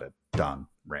excited. Done.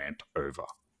 Rant over.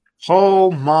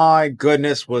 Oh my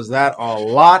goodness, was that a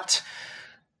lot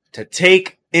to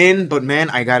take in? But man,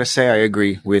 I gotta say, I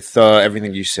agree with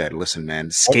everything you said. Listen,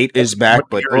 man, Skate is back,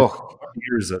 but what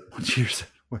year is it? What year is it?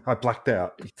 I blacked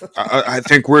out. I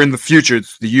think we're in the future.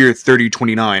 It's the year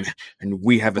 3029, and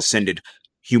we have ascended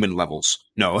human levels.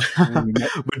 No, we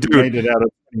made it out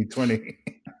of 2020.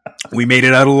 We made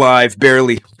it out alive,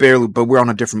 barely, but we're on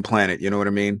a different planet. You know what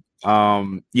I mean?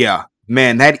 Yeah,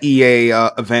 man, that EA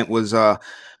event was a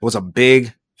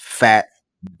big fat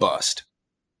bust.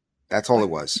 That's all it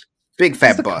was. Big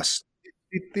fat bust.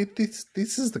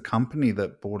 This is the company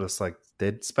that bought us like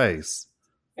Dead Space.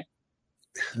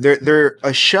 They're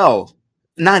a shell,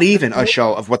 not even a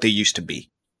shell of what they used to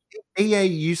be. EA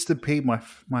used to be my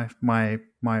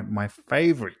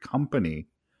favorite company.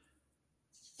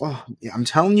 Well, I'm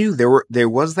telling you, there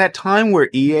was that time where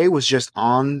EA was just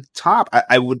on top.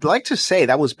 I would like to say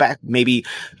that was back maybe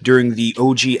during the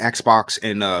OG Xbox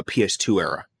and PS2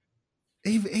 era.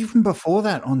 Even before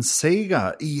that, on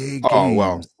Sega, EA games.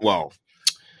 Oh well,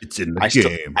 it's in the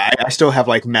game. I still have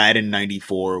like Madden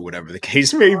 94 or whatever the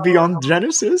case may be on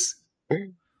Genesis.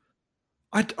 And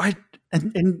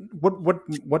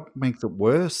what makes it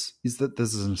worse is that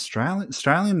there's an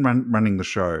Australian running the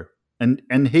show.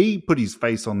 And he put his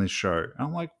face on this show. And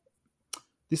I'm like,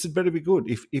 this had better be good.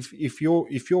 If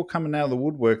you're coming out of the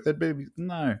woodwork, that better be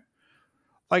no.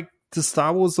 Like, does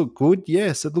Star Wars look good?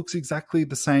 Yes, it looks exactly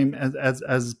the same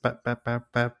as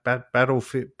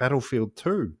Battlefield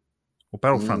 2 or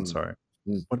Battlefront. Sorry,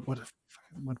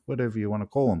 whatever you want to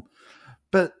call them.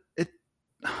 But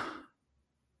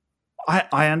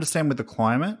I understand with the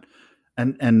climate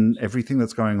and everything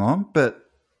that's going on, but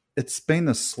it's been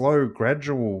a slow,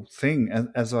 gradual thing.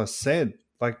 As I said,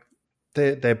 like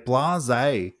their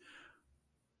blasé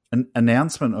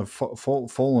announcement of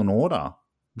Fallen Order,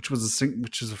 which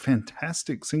is a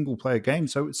fantastic single player game.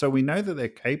 So we know that they're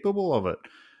capable of it,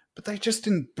 but they just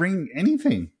didn't bring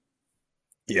anything.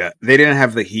 Yeah, they didn't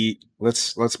have the heat.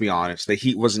 Let's be honest. The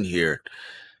heat wasn't here.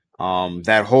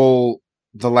 The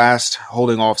last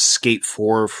holding off Skate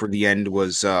 4 for the end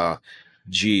was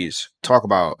geez, talk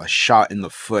about a shot in the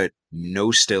foot.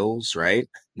 No stills, right?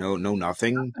 No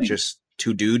nothing. Just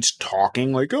two dudes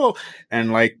talking like, oh,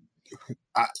 and like,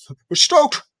 we're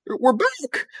stoked. We're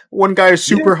back. One guy is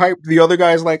super hyped. The other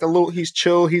guy's like he's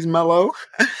chill. He's mellow.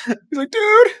 He's like,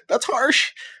 dude, that's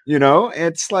harsh. You know,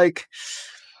 it's like,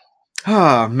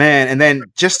 Oh man, and then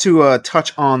just to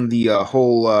touch on the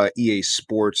whole EA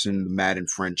Sports and the Madden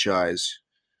franchise,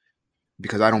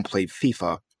 because I don't play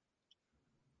FIFA.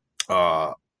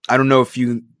 I don't know if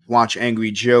you watch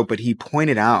Angry Joe, but he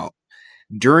pointed out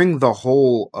during the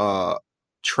whole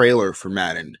trailer for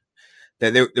Madden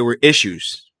that there were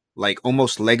issues, like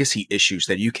almost legacy issues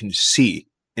that you can see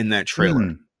in that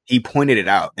trailer. He pointed it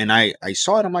out, and I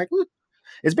saw it. I'm like,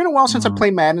 it's been a while since I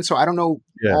played Madden, so I don't know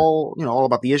all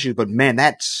about the issues. But man,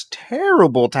 that's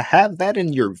terrible to have that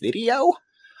in your video.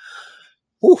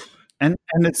 Oof. And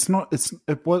it's not.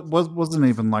 It wasn't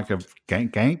even like a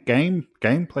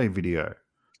gameplay video.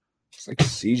 It's like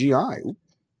CGI.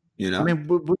 You know. I mean,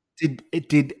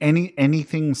 did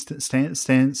anything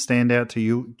stand out to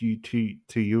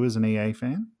you as an EA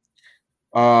fan?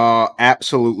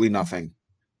 Absolutely nothing.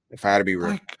 If I had to be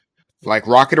real, like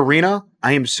Rocket Arena,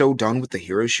 I am so done with the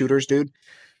hero shooters, dude.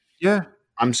 Yeah,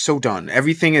 I'm so done.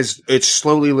 Everything it's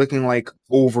slowly looking like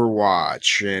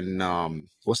Overwatch and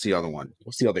what's the other one?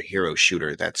 What's the other hero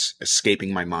shooter that's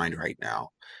escaping my mind right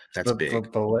now? That's big.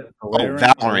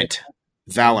 Valorant.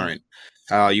 Valorant.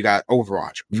 You got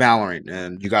Overwatch, Valorant,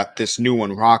 and you got this new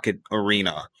one, Rocket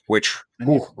Arena, which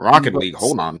Rocket League.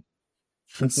 Hold on.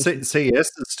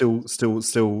 CS is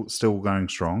still going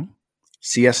strong.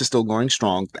 CS is still going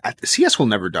strong. CS will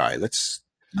never die.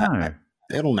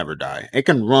 It'll never die. It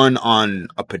can run on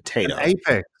a potato. And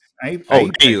Apex. There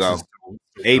you go.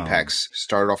 Apex.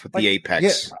 Started off with the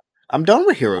Apex. Yeah. I'm done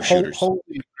with hero shooters. Wholly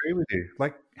agree with you.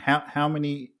 Like, how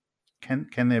many can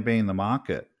there be in the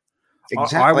market?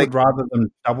 Exactly. I would rather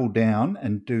them double down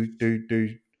and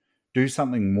do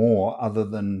something more other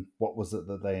than what was it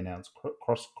that they announced,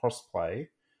 crossplay,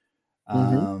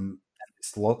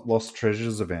 this Lost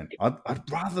Treasures event. I'd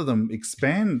rather them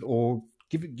expand or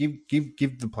give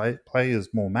the players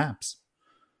more maps,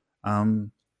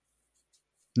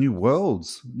 new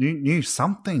worlds, new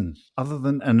something other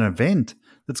than an event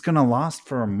that's going to last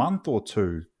for a month or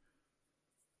two.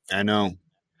 I know.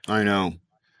 I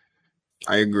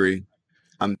agree.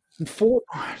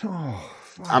 Fortnite.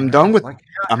 I'm done with.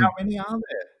 How many are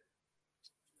there?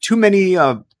 Too many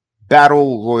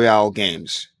battle royale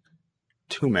games.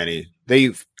 Too many.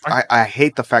 I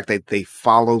hate the fact that they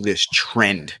follow this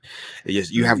trend.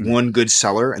 You have one good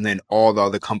seller, and then all the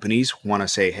other companies want to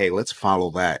say, "Hey, let's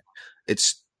follow that."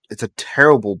 It's a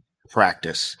terrible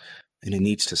practice, and it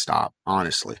needs to stop.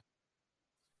 Honestly.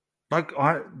 Like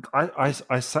I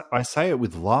say it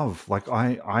with love. Like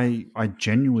I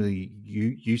genuinely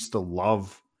used to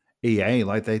love EA.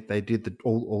 Like they did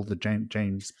all the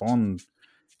James Bond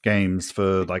games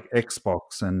for like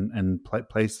Xbox and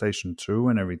PlayStation 2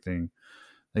 and everything.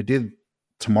 They did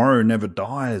Tomorrow Never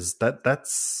Dies.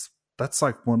 That's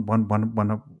like one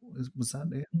of, was that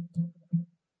it?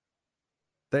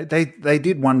 They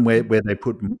did one where they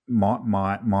put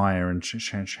Maya and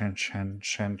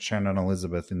Shannon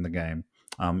Elizabeth in the game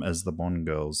as the Bond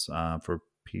girls for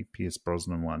Pierce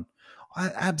Brosnan one.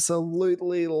 I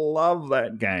absolutely love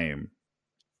that game.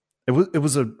 It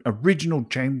was an original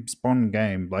James Bond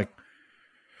game. Like,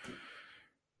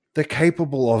 they're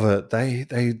capable of it.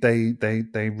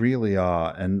 They really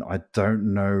are, and I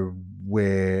don't know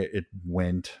where it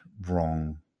went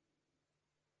wrong.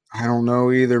 I don't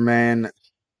know either, man.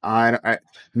 I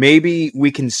maybe we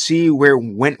can see where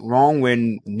it went wrong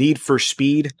when Need for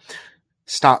Speed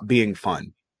stopped being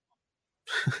fun.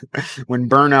 When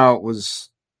Burnout was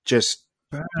just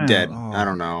dead. I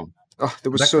don't know. Oh,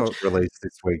 there was got released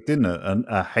this week, didn't it?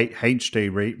 A HD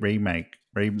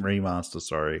remaster,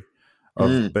 sorry,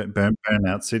 of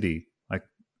Burnout City. Like,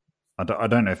 I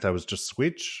don't know if that was just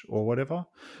Switch or whatever,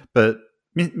 but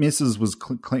Mrs. was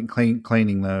cleaning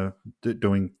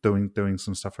doing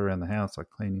some stuff around the house, like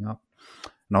cleaning up.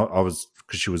 And I was,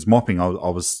 because she was mopping, I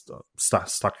was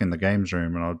stuck in the games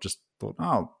room, and I just thought,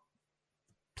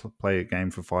 play a game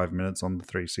for 5 minutes on the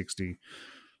 360.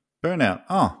 Burnout.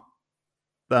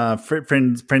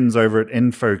 Friends over at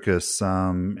Enfocus,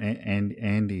 and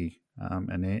Andy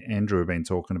and Andrew have been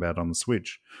talking about it on the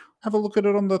Switch. Have a look at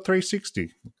it on the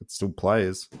 360. It still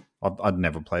plays. I'd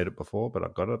never played it before, but I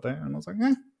got it there, and I was like,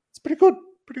 it's pretty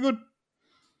good.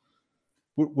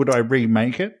 Would I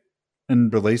remake it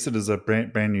and release it as a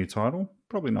brand new title?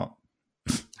 Probably not.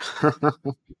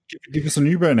 Give us a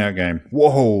new Burnout game.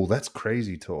 Whoa, that's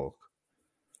crazy talk.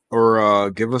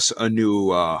 Or give us a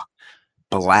new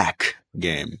Black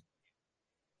game.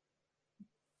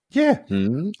 Yeah.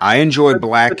 I enjoyed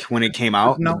Black when it came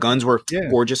out. The guns were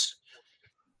gorgeous.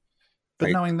 But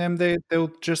knowing them,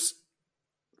 they'll just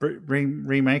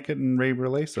remake it and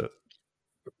re-release it.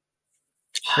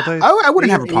 I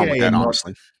wouldn't have a problem with that,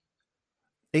 honestly.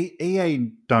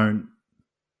 EA don't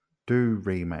do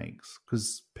remakes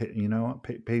because you know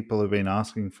what people have been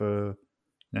asking for.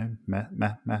 You know,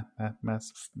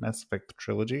 Mass Effect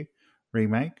trilogy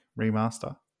remake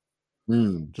remaster.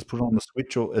 Just put it on the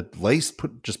Switch, or at least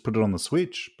put it on the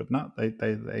Switch. But no,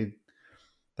 they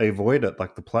avoid it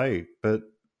like the plague. But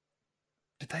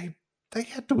did they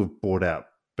had to have bought out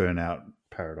Burnout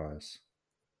Paradise?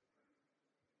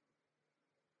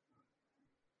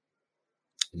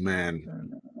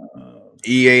 Man,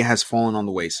 EA has fallen on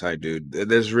the wayside, dude.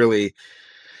 There's really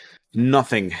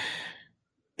nothing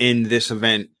in this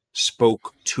event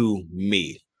spoke to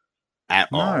me at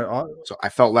all. So I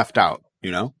felt left out,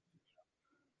 you know?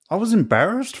 I was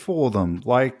embarrassed for them.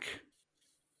 Like,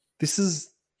 this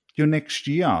is your next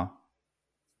year.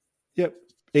 Yep,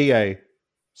 EA.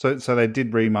 So they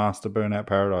did remaster Burnout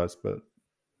Paradise, but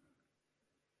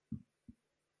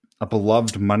a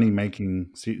beloved money-making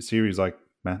series like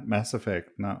Mass Effect,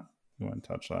 no, we won't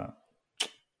touch that.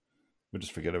 We'll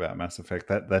just forget about Mass Effect.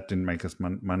 That didn't make us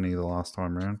money the last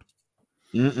time around.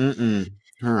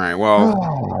 All right,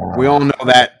 well, we all know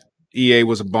that EA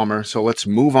was a bummer, so let's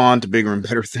move on to bigger and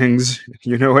better things.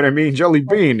 You know what I mean? Jelly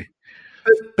bean.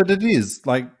 But it is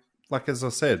like as I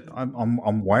said,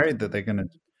 I'm worried that they're going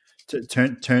to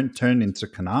turn into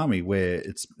Konami, where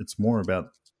it's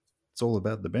all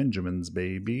about the Benjamins,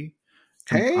 baby.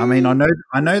 Hey. I mean, I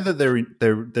know that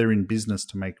they're in business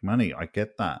to make money. I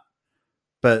get that,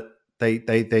 but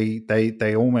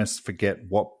they almost forget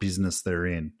what business they're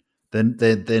in. Then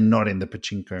they're not in the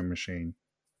pachinko machine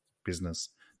business.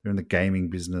 They're in the gaming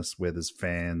business where there's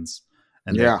fans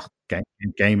and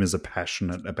gamers are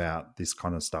passionate about this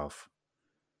kind of stuff.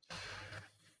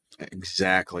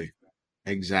 Exactly,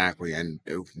 and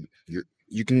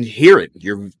you can hear it.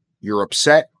 You're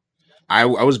upset. I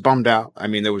was bummed out. I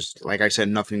mean, there was, like I said,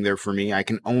 nothing there for me. I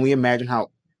can only imagine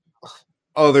how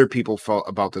other people felt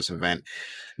about this event.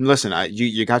 And listen,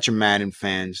 you got your Madden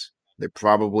fans. They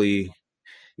probably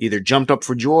either jumped up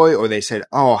for joy or they said,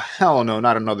 "Oh hell no,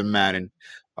 not another Madden."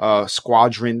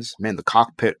 Squadrons, man, the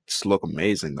cockpits look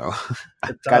amazing though.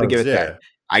 Gotta give it that.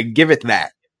 I give it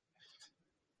that.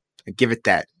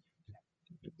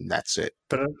 That's it.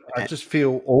 But I just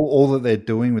feel all that they're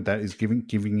doing with that is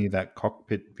giving you that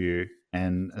cockpit view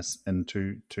and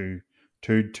two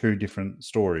different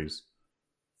stories,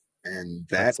 and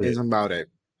that is about it.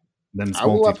 Then it's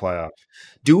multiplayer.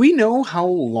 Do we know how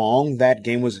long that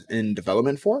game was in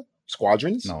development for?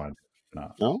 Squadrons? No.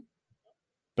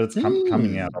 But it's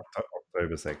coming out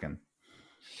October 2nd.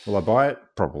 Will I buy it?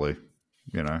 Probably.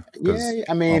 You know. Yeah,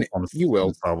 I mean, you will. I'm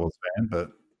a Star Wars fan,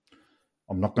 but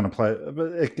I'm not going to play it.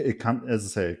 But it comes, as I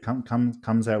say, it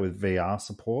comes out with VR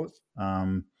support.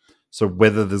 So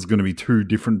whether there's going to be two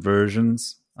different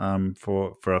versions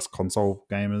for us console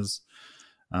gamers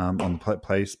on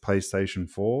PlayStation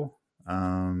 4,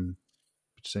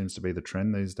 which seems to be the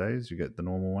trend these days. You get the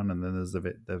normal one, and then there's the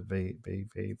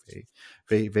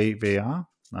VR.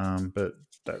 But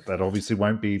that obviously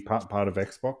won't be part of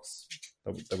Xbox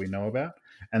that we know about.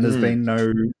 And there's been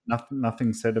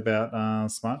nothing said about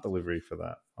smart delivery for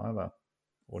that either,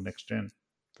 or next gen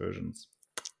versions.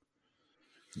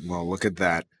 Well, look at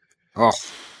that. Oh,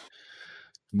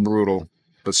 brutal.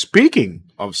 But speaking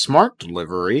of smart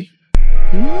delivery,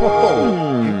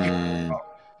 that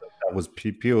was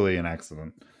purely an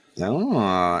accident.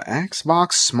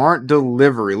 Xbox Smart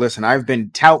Delivery. Listen, I've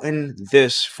been touting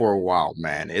this for a while,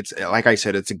 man. It's like I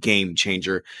said, it's a game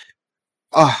changer.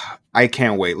 I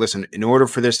can't wait. Listen, in order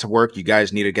for this to work, you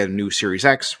guys need to get a new Series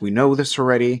X. We know this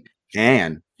already.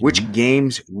 And which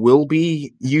games will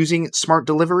be using Smart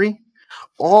Delivery?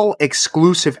 All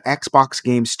exclusive Xbox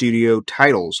Game Studio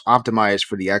titles optimized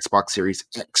for the Xbox Series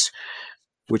X,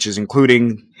 which is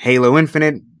including Halo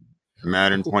Infinite,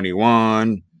 Madden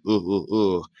 21,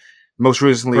 most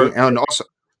recently, and also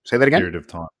say that again. Period of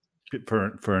time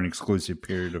for an exclusive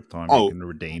period of time, you can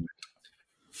redeem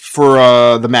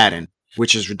for the Madden,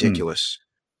 which is ridiculous.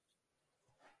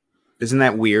 Isn't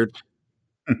that weird?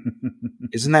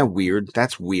 Isn't that weird?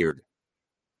 That's weird.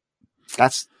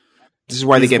 This is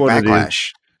why they get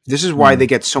backlash. This is why they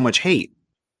get so much hate.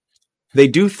 They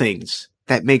do things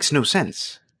that makes no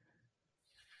sense.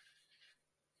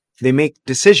 They make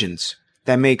decisions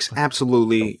that makes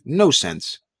absolutely no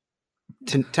sense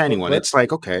to anyone. It's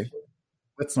like, okay,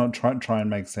 let's not try and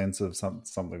make sense of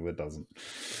something that doesn't.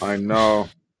 I know.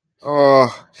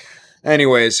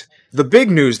 Anyways, the big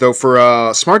news though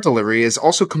for Smart Delivery is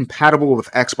also compatible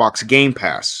with Xbox Game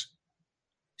Pass.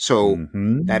 So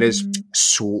that is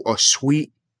a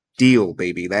sweet deal,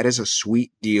 baby. That is a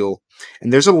sweet deal.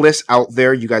 And there's a list out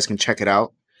there. You guys can check it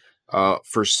out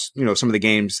for some of the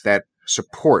games that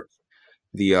support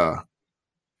the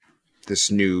this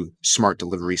new smart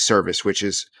delivery service, which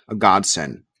is a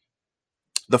godsend.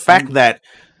 The fact that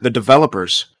the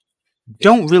developers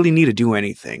don't really need to do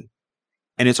anything,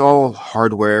 and it's all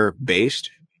hardware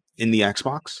based in the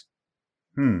Xbox.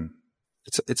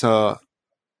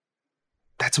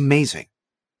 That's amazing,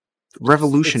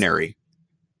 revolutionary.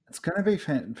 It's going to be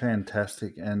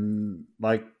fantastic, and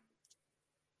like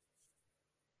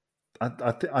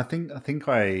I think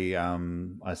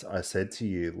I said to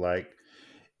you, like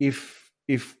if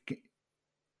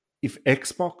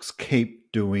Xbox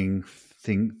keep doing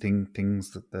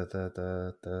things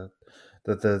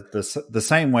the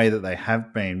same way that they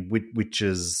have been, which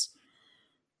is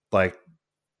like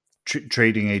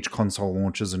treating each console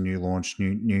launch as a new launch,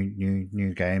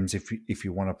 new games. If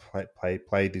you want to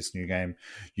play this new game,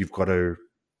 you've got to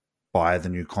buy the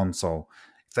new console.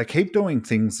 If they keep doing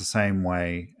things the same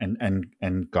way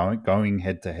and going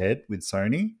head to head with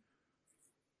Sony,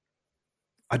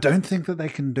 I don't think that they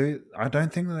can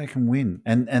win.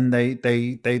 And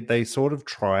they sort of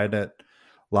tried it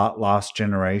last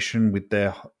generation with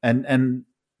their and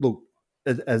look,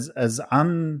 as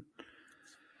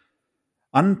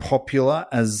unpopular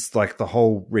as like the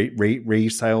whole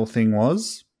resale thing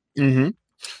was. Mm-hmm.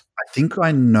 I think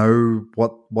I know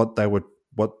what they were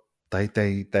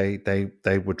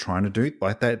trying to do.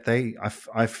 Like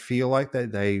I feel like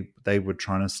they were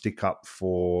trying to stick up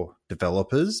for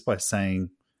developers by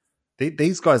saying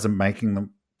these guys are making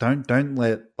them. Don't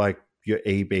let like your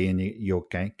EB and your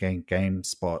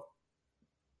GameSpot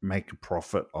make a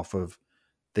profit off of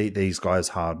these guys'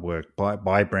 hard work.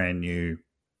 Buy brand new,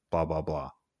 blah blah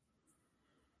blah.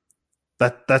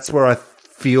 That's where I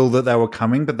feel that they were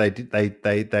coming, but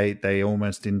they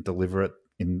almost didn't deliver it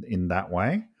in that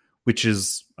way, which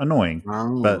is annoying.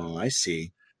 Oh, but I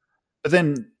see. But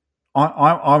then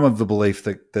I'm of the belief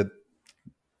that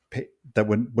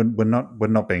we're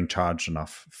not being charged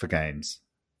enough for games,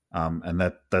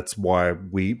 and that's why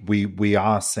we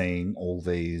are seeing all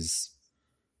these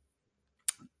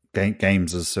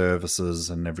games as services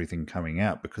and everything coming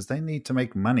out, because they need to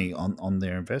make money on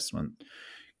their investment.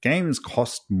 Games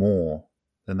cost more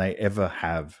than they ever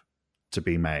have to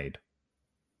be made.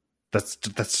 That's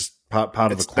just part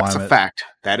of the climate. That's a fact.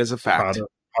 That is a fact. Part of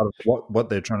what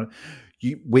they're trying to.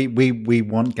 We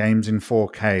want games in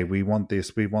 4K. We want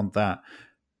this. We want that.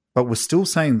 But we're still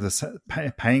saying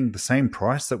paying the same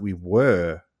price that we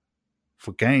were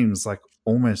for games like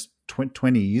almost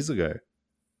 20 years ago.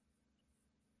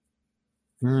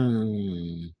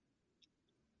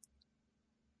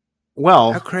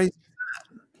 Well, how crazy!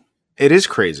 It is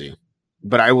crazy,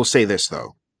 but I will say this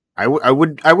though. I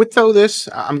would throw this.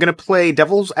 I'm going to play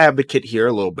devil's advocate here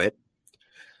a little bit.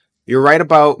 You're right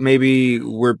about maybe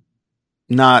we're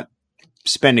not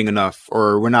spending enough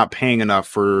or we're not paying enough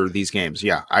for these games.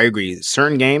 Yeah, I agree.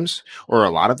 Certain games or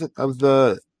a lot of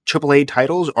the AAA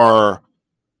titles are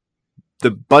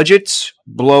the budgets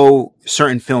blow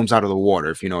certain films out of the water,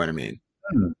 if you know what I mean.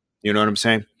 You know what I'm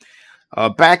saying?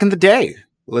 Back in the day,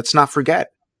 let's not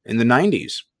forget, in the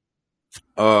 90s,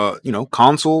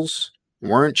 consoles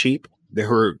weren't cheap. They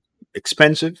were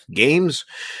expensive. Games,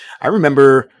 I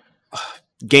remember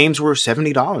games were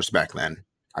 $70 back then.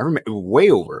 I remember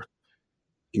way over.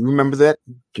 Do you remember that?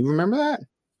 You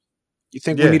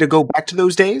think we need to go back to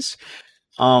those days?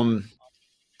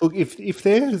 Look, if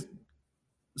they're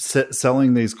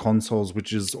selling these consoles,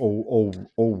 which is all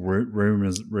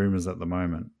rumors at the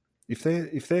moment, if they're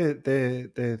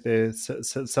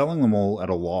selling them all at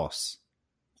a loss,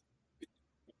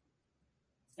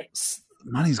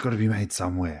 money's got to be made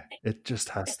somewhere. It just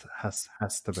has to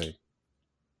be.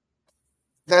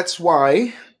 That's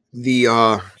why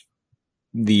the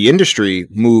industry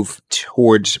moved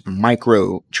towards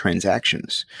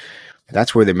microtransactions.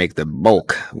 That's where they make the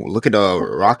bulk. Look at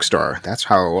Rockstar. That's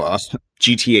how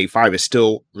GTA 5 is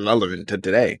still relevant to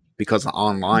today, because of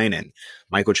online and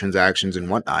microtransactions and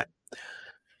whatnot.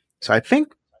 So I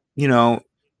think, we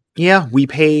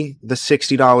pay the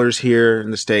 $60 here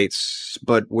in the States,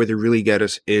 but where they really get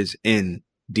us is in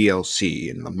DLC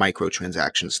and the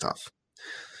microtransaction stuff.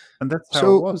 And that's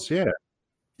how it was, yeah.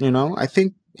 I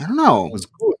think, I don't know. It was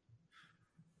good.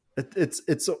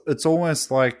 It's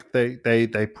almost like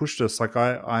they pushed us. Like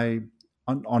I've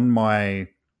got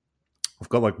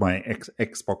like my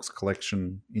Xbox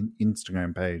collection in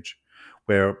Instagram page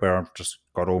where I've just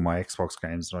got all my Xbox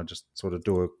games, and I just sort of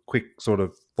do a quick sort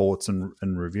of thoughts and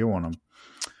review on them.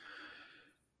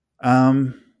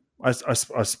 I'm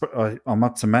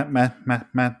up to Mass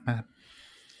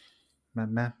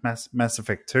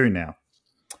Effect 2 now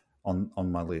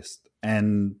on my list.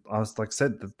 And I was like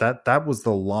said that was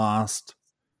the last,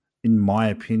 in my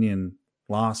opinion,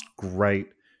 great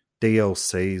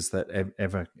DLCs that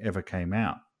ever came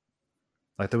out.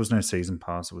 Like, there was no season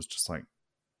pass. It was just like,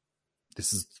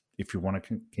 this is, if you want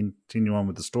to continue on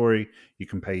with the story, you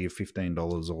can pay your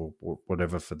 $15 or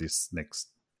whatever for this next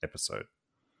episode.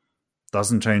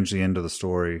 Doesn't change the end of the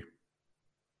story.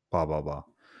 Blah blah blah.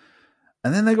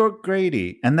 And then they got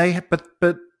greedy, and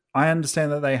but I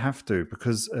understand that they have to,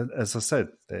 because, as I said,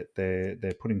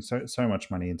 they're putting so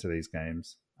much money into these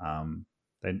games.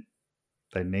 They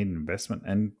need an investment,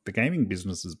 and the gaming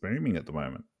business is booming at the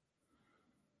moment.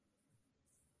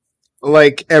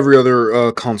 Like every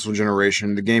other console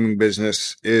generation, the gaming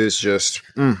business is just,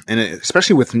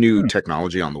 especially with new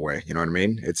technology on the way. You know what I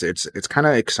mean? It's kind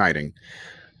of exciting,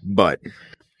 but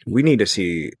we need to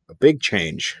see a big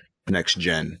change next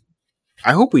gen.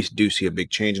 I hope we do see a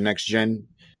big change next gen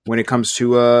when it comes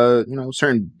to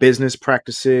certain business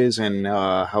practices and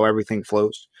how everything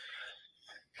flows.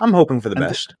 I'm hoping for the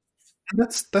best.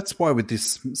 That's why with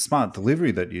this smart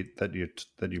delivery that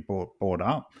you brought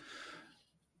up,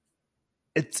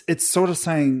 it's sort of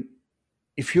saying,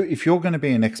 if you're going to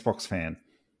be an Xbox fan,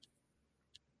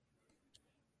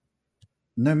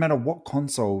 no matter what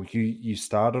console you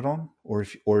started on, or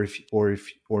if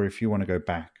you want to go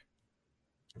back,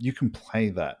 you can play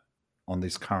that on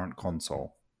this current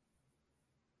console.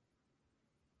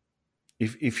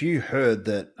 If you heard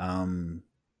that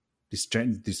this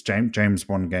James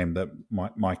Bond game that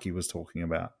Mikey was talking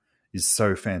about is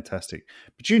so fantastic,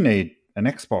 but you need an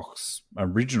Xbox,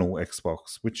 original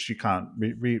Xbox, which you can't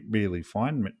really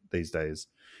find these days.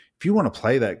 If you want to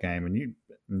play that game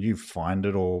and you find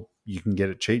it, or you can get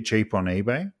it cheap on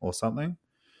eBay or something,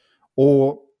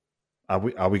 or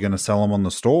are we going to sell them on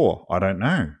the store? I don't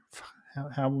know.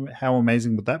 How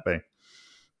amazing would that be?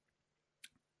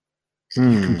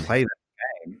 You can play that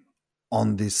game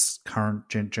on this current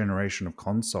generation of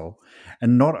console,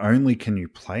 and not only can you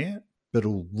play it, but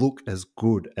it'll look as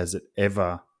good as it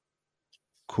ever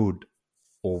could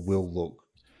or will look.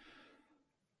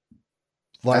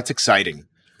 That's exciting.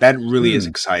 That really is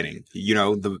exciting.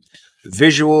 The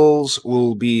visuals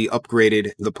will be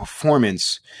upgraded. The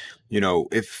performance,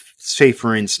 if, say,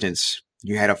 for instance,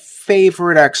 you had a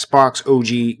favorite Xbox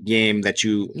OG game that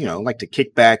you like to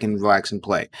kick back and relax and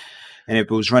play, and it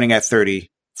was running at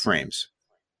 30 frames.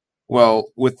 Well,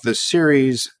 with the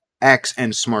Series X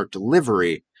and Smart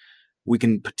Delivery, we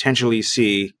can potentially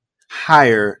see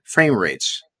higher frame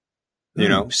rates,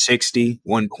 60,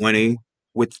 120,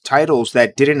 with titles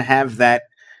that didn't have that,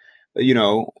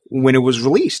 when it was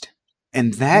released.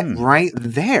 And that right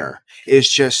there is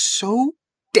just so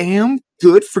damn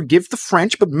good. Forgive the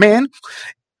French, but man,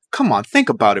 come on, think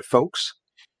about it, folks.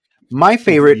 My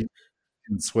favorite... You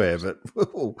can swear, but...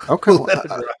 Okay.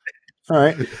 All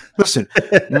right. Listen,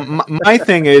 my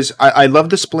thing is, I love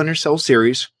the Splinter Cell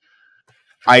series.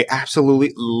 I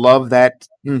absolutely love that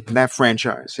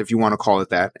franchise, if you want to call it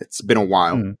that. It's been a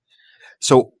while.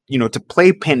 So, to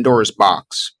play Pandora's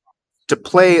Box, to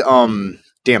play,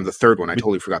 the third one. I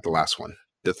totally forgot the last one.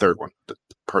 The third one,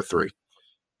 part 3.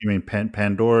 You mean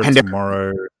Pandora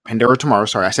Tomorrow? Pandora Tomorrow.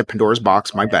 Sorry, I said Pandora's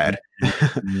Box. My bad.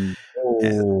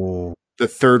 Oh. The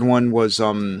third one was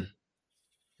the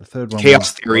third one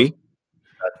Chaos Theory.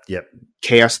 Yep.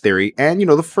 Chaos Theory, and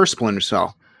the first Splinter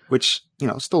Cell, which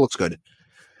still looks good.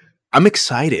 I'm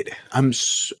excited. I'm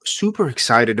super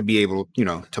excited to be able,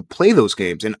 to play those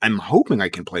games, and I'm hoping I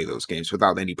can play those games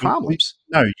without any problems.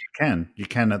 No, you can. You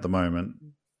can at the moment.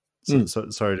 So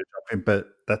sorry to jump in, but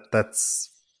that's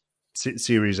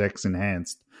Series X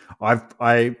enhanced. I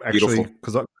actually,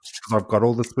 because I've got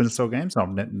all the Splinter Cell games, I've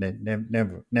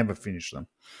never finished them.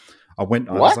 I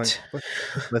was like,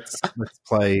 let's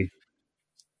play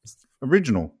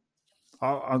original.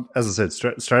 As I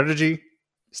said, strategy.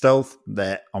 Stealth,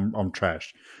 that I'm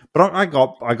trashed, but I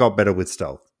got better with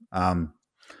stealth. But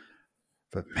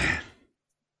man,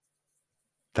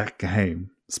 that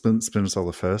game, Splinter Cell,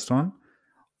 the first one,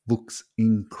 looks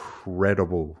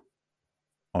incredible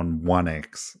on One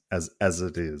X as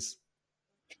it is.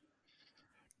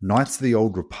 Knights of the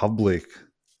Old Republic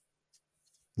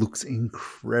looks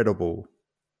incredible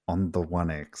on the One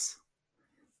X.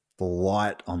 The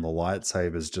light on the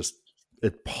lightsabers just.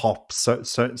 It pops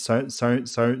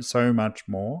so much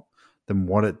more than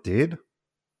what it did,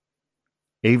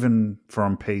 even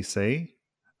from PC.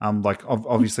 Like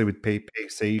obviously with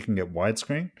PC you can get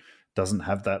widescreen. Doesn't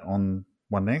have that on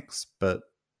One X, but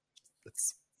it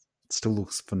still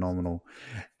looks phenomenal.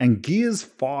 And Gears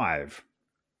 5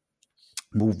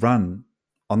 will run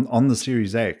on the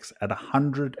Series X at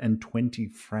 120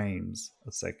 frames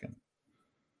a second.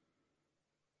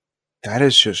 That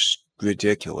is just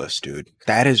ridiculous, dude.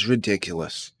 That is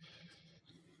ridiculous.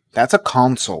 That's a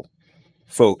console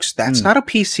folks, that's not a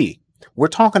PC. We're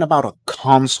talking about a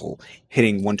console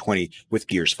hitting 120 with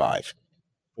Gears 5.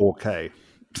 4K.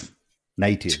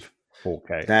 Native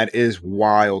 4K. That is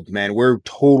wild, man. We're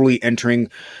totally entering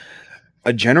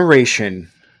a generation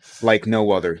like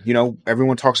no other. You know,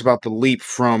 everyone talks about the leap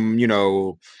from, you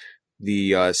know,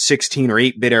 the 16 or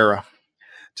 8-bit era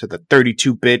to the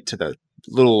 32-bit to the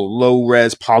little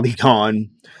low-res polygon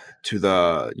to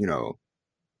the, you know,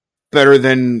 better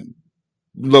than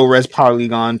low-res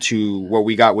polygon to what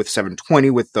we got with 720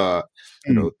 with the,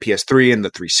 you know, PS3 and the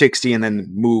 360, and then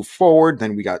move forward.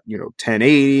 Then we got, you know,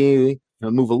 1080,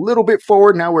 move a little bit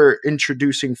forward. Now we're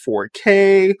introducing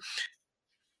 4K.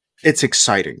 It's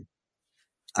exciting.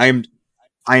 I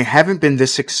haven't been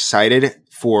this excited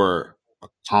for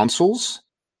consoles.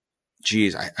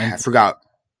 Jeez, I forgot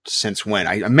since when.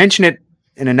 I mentioned it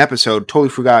in an episode, totally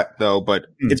forgot though, but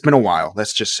it's been a while.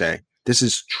 Let's just say this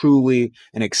is truly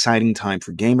an exciting time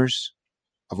for gamers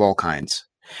of all kinds,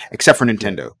 except for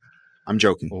Nintendo. I'm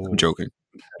joking. Oh. I'm joking.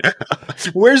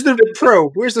 Where's the Pro?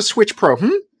 Where's the Switch Pro?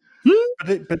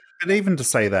 But even to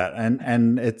say that,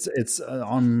 and it's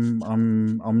I'm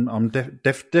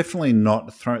definitely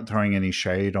not throwing any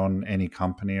shade on any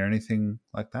company or anything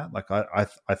like that. Like I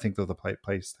think that the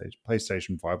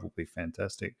PlayStation 5 will be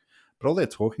fantastic, but all they're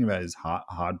talking about is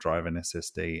hard drive and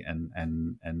SSD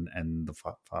and the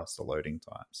faster loading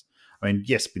times. I mean,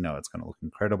 yes, we know it's going to look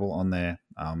incredible on there.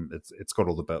 It's got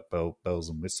all the bells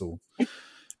and whistles.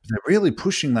 They're really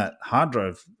pushing that hard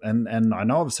drive, and I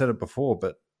know I've said it before,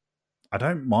 but I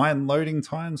don't mind loading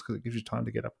times because it gives you time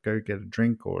to go get a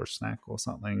drink or a snack or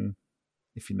something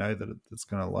if you know that it's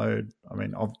going to load. I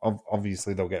mean,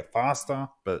 obviously they'll get faster,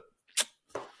 but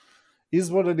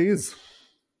is what it is.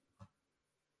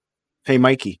 Hey,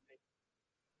 Mikey.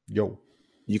 Yo.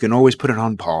 You can always put it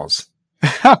on pause.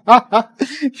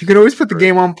 You can always put the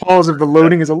game on pause if the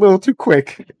loading is a little too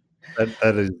quick.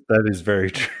 That is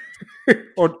very true.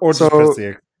 or just press the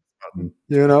X button.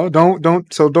 You know,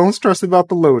 don't stress about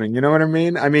the loading. You know what I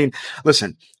mean? I mean,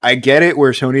 listen, I get it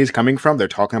where Sony is coming from. They're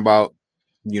talking about,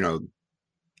 you know,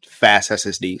 fast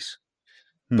SSDs.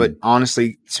 But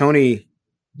honestly, Sony,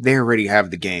 they already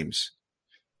have the games.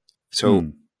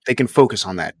 So they can focus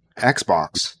on that.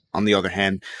 Xbox, on the other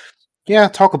hand, yeah,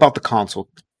 talk about the console.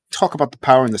 Talk about the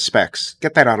power and the specs.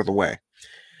 Get that out of the way.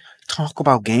 Talk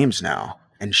about games now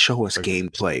and show us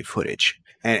gameplay footage.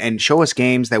 And show us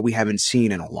games that we haven't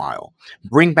seen in a while.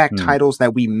 Bring back titles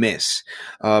that we miss.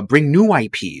 Bring new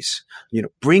IPs. You know,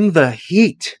 bring the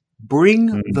heat. Bring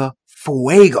the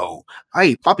fuego.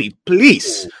 Ay, papi,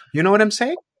 please. You know what I'm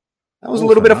saying? That was a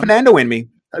little bit of Fernando in me.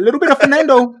 A little bit of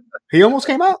Fernando. He almost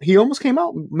came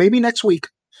out. Maybe next week.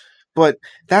 But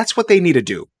that's what they need to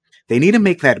do. They need to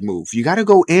make that move. You got to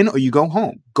go in or you go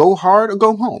home. Go hard or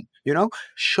go home. You know,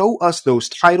 show us those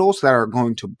titles that are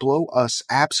going to blow us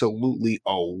absolutely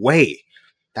away.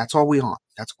 That's all we want.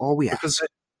 That's all we ask. Because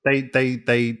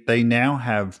they now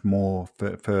have more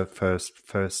for first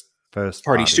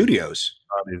party studios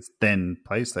than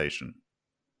PlayStation.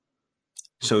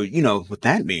 So you know what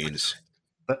that means.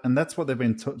 And that's what they've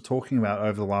been talking about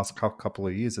over the last couple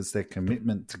of years is their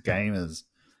commitment to gamers.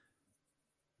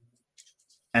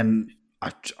 And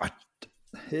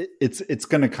it's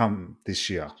going to come this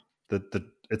year.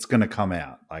 It's going to come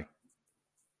out. Like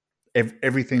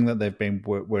everything that they've been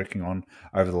working on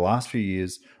over the last few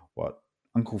years. What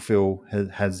Uncle Phil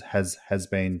has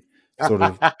been sort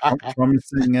of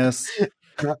promising us.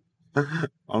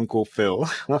 Uncle Phil.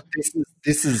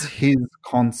 This is his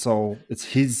console. It's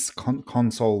his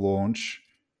console launch.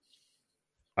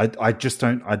 I just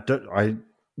don't.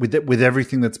 With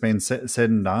everything that's been said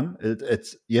and done,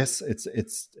 it's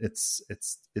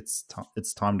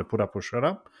time to put up or shut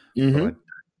up. But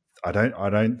I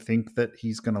don't think that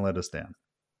he's going to let us down.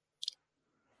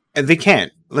 And they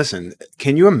can't. Listen,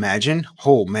 can you imagine?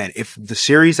 Oh man, if the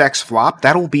Series X flop,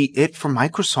 that'll be it for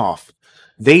Microsoft.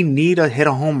 They need to hit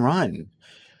a home run,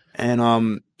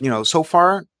 and you know, so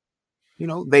far, you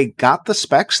know, they got the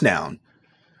specs down.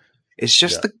 It's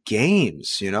just the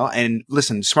games, you know? And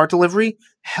listen, smart delivery,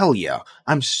 hell yeah.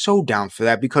 I'm so down for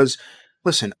that because,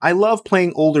 listen, I love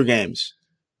playing older games.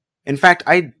 In fact,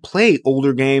 I play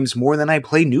older games more than I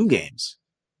play new games.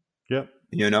 Yep.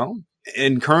 You know?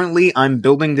 And currently, I'm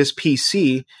building this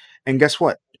PC, and guess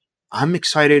what? I'm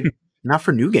excited not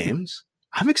for new games.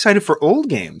 I'm excited for old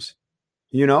games.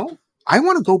 You know? I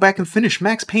want to go back and finish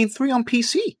Max Payne 3 on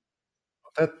PC.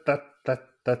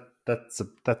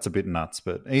 That's a bit nuts,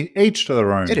 but each to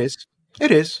their own. It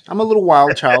is. I'm a little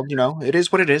wild child, you know. It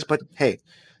is what it is, but hey,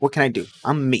 what can I do?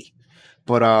 I'm me.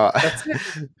 But that's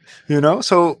it. You know,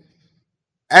 so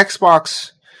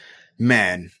Xbox,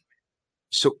 man,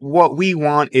 So what we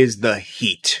want is the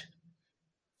heat.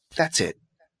 That's it.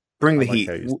 Bring the heat.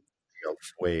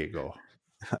 Fuego.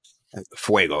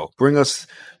 Fuego. Bring us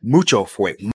mucho fuego.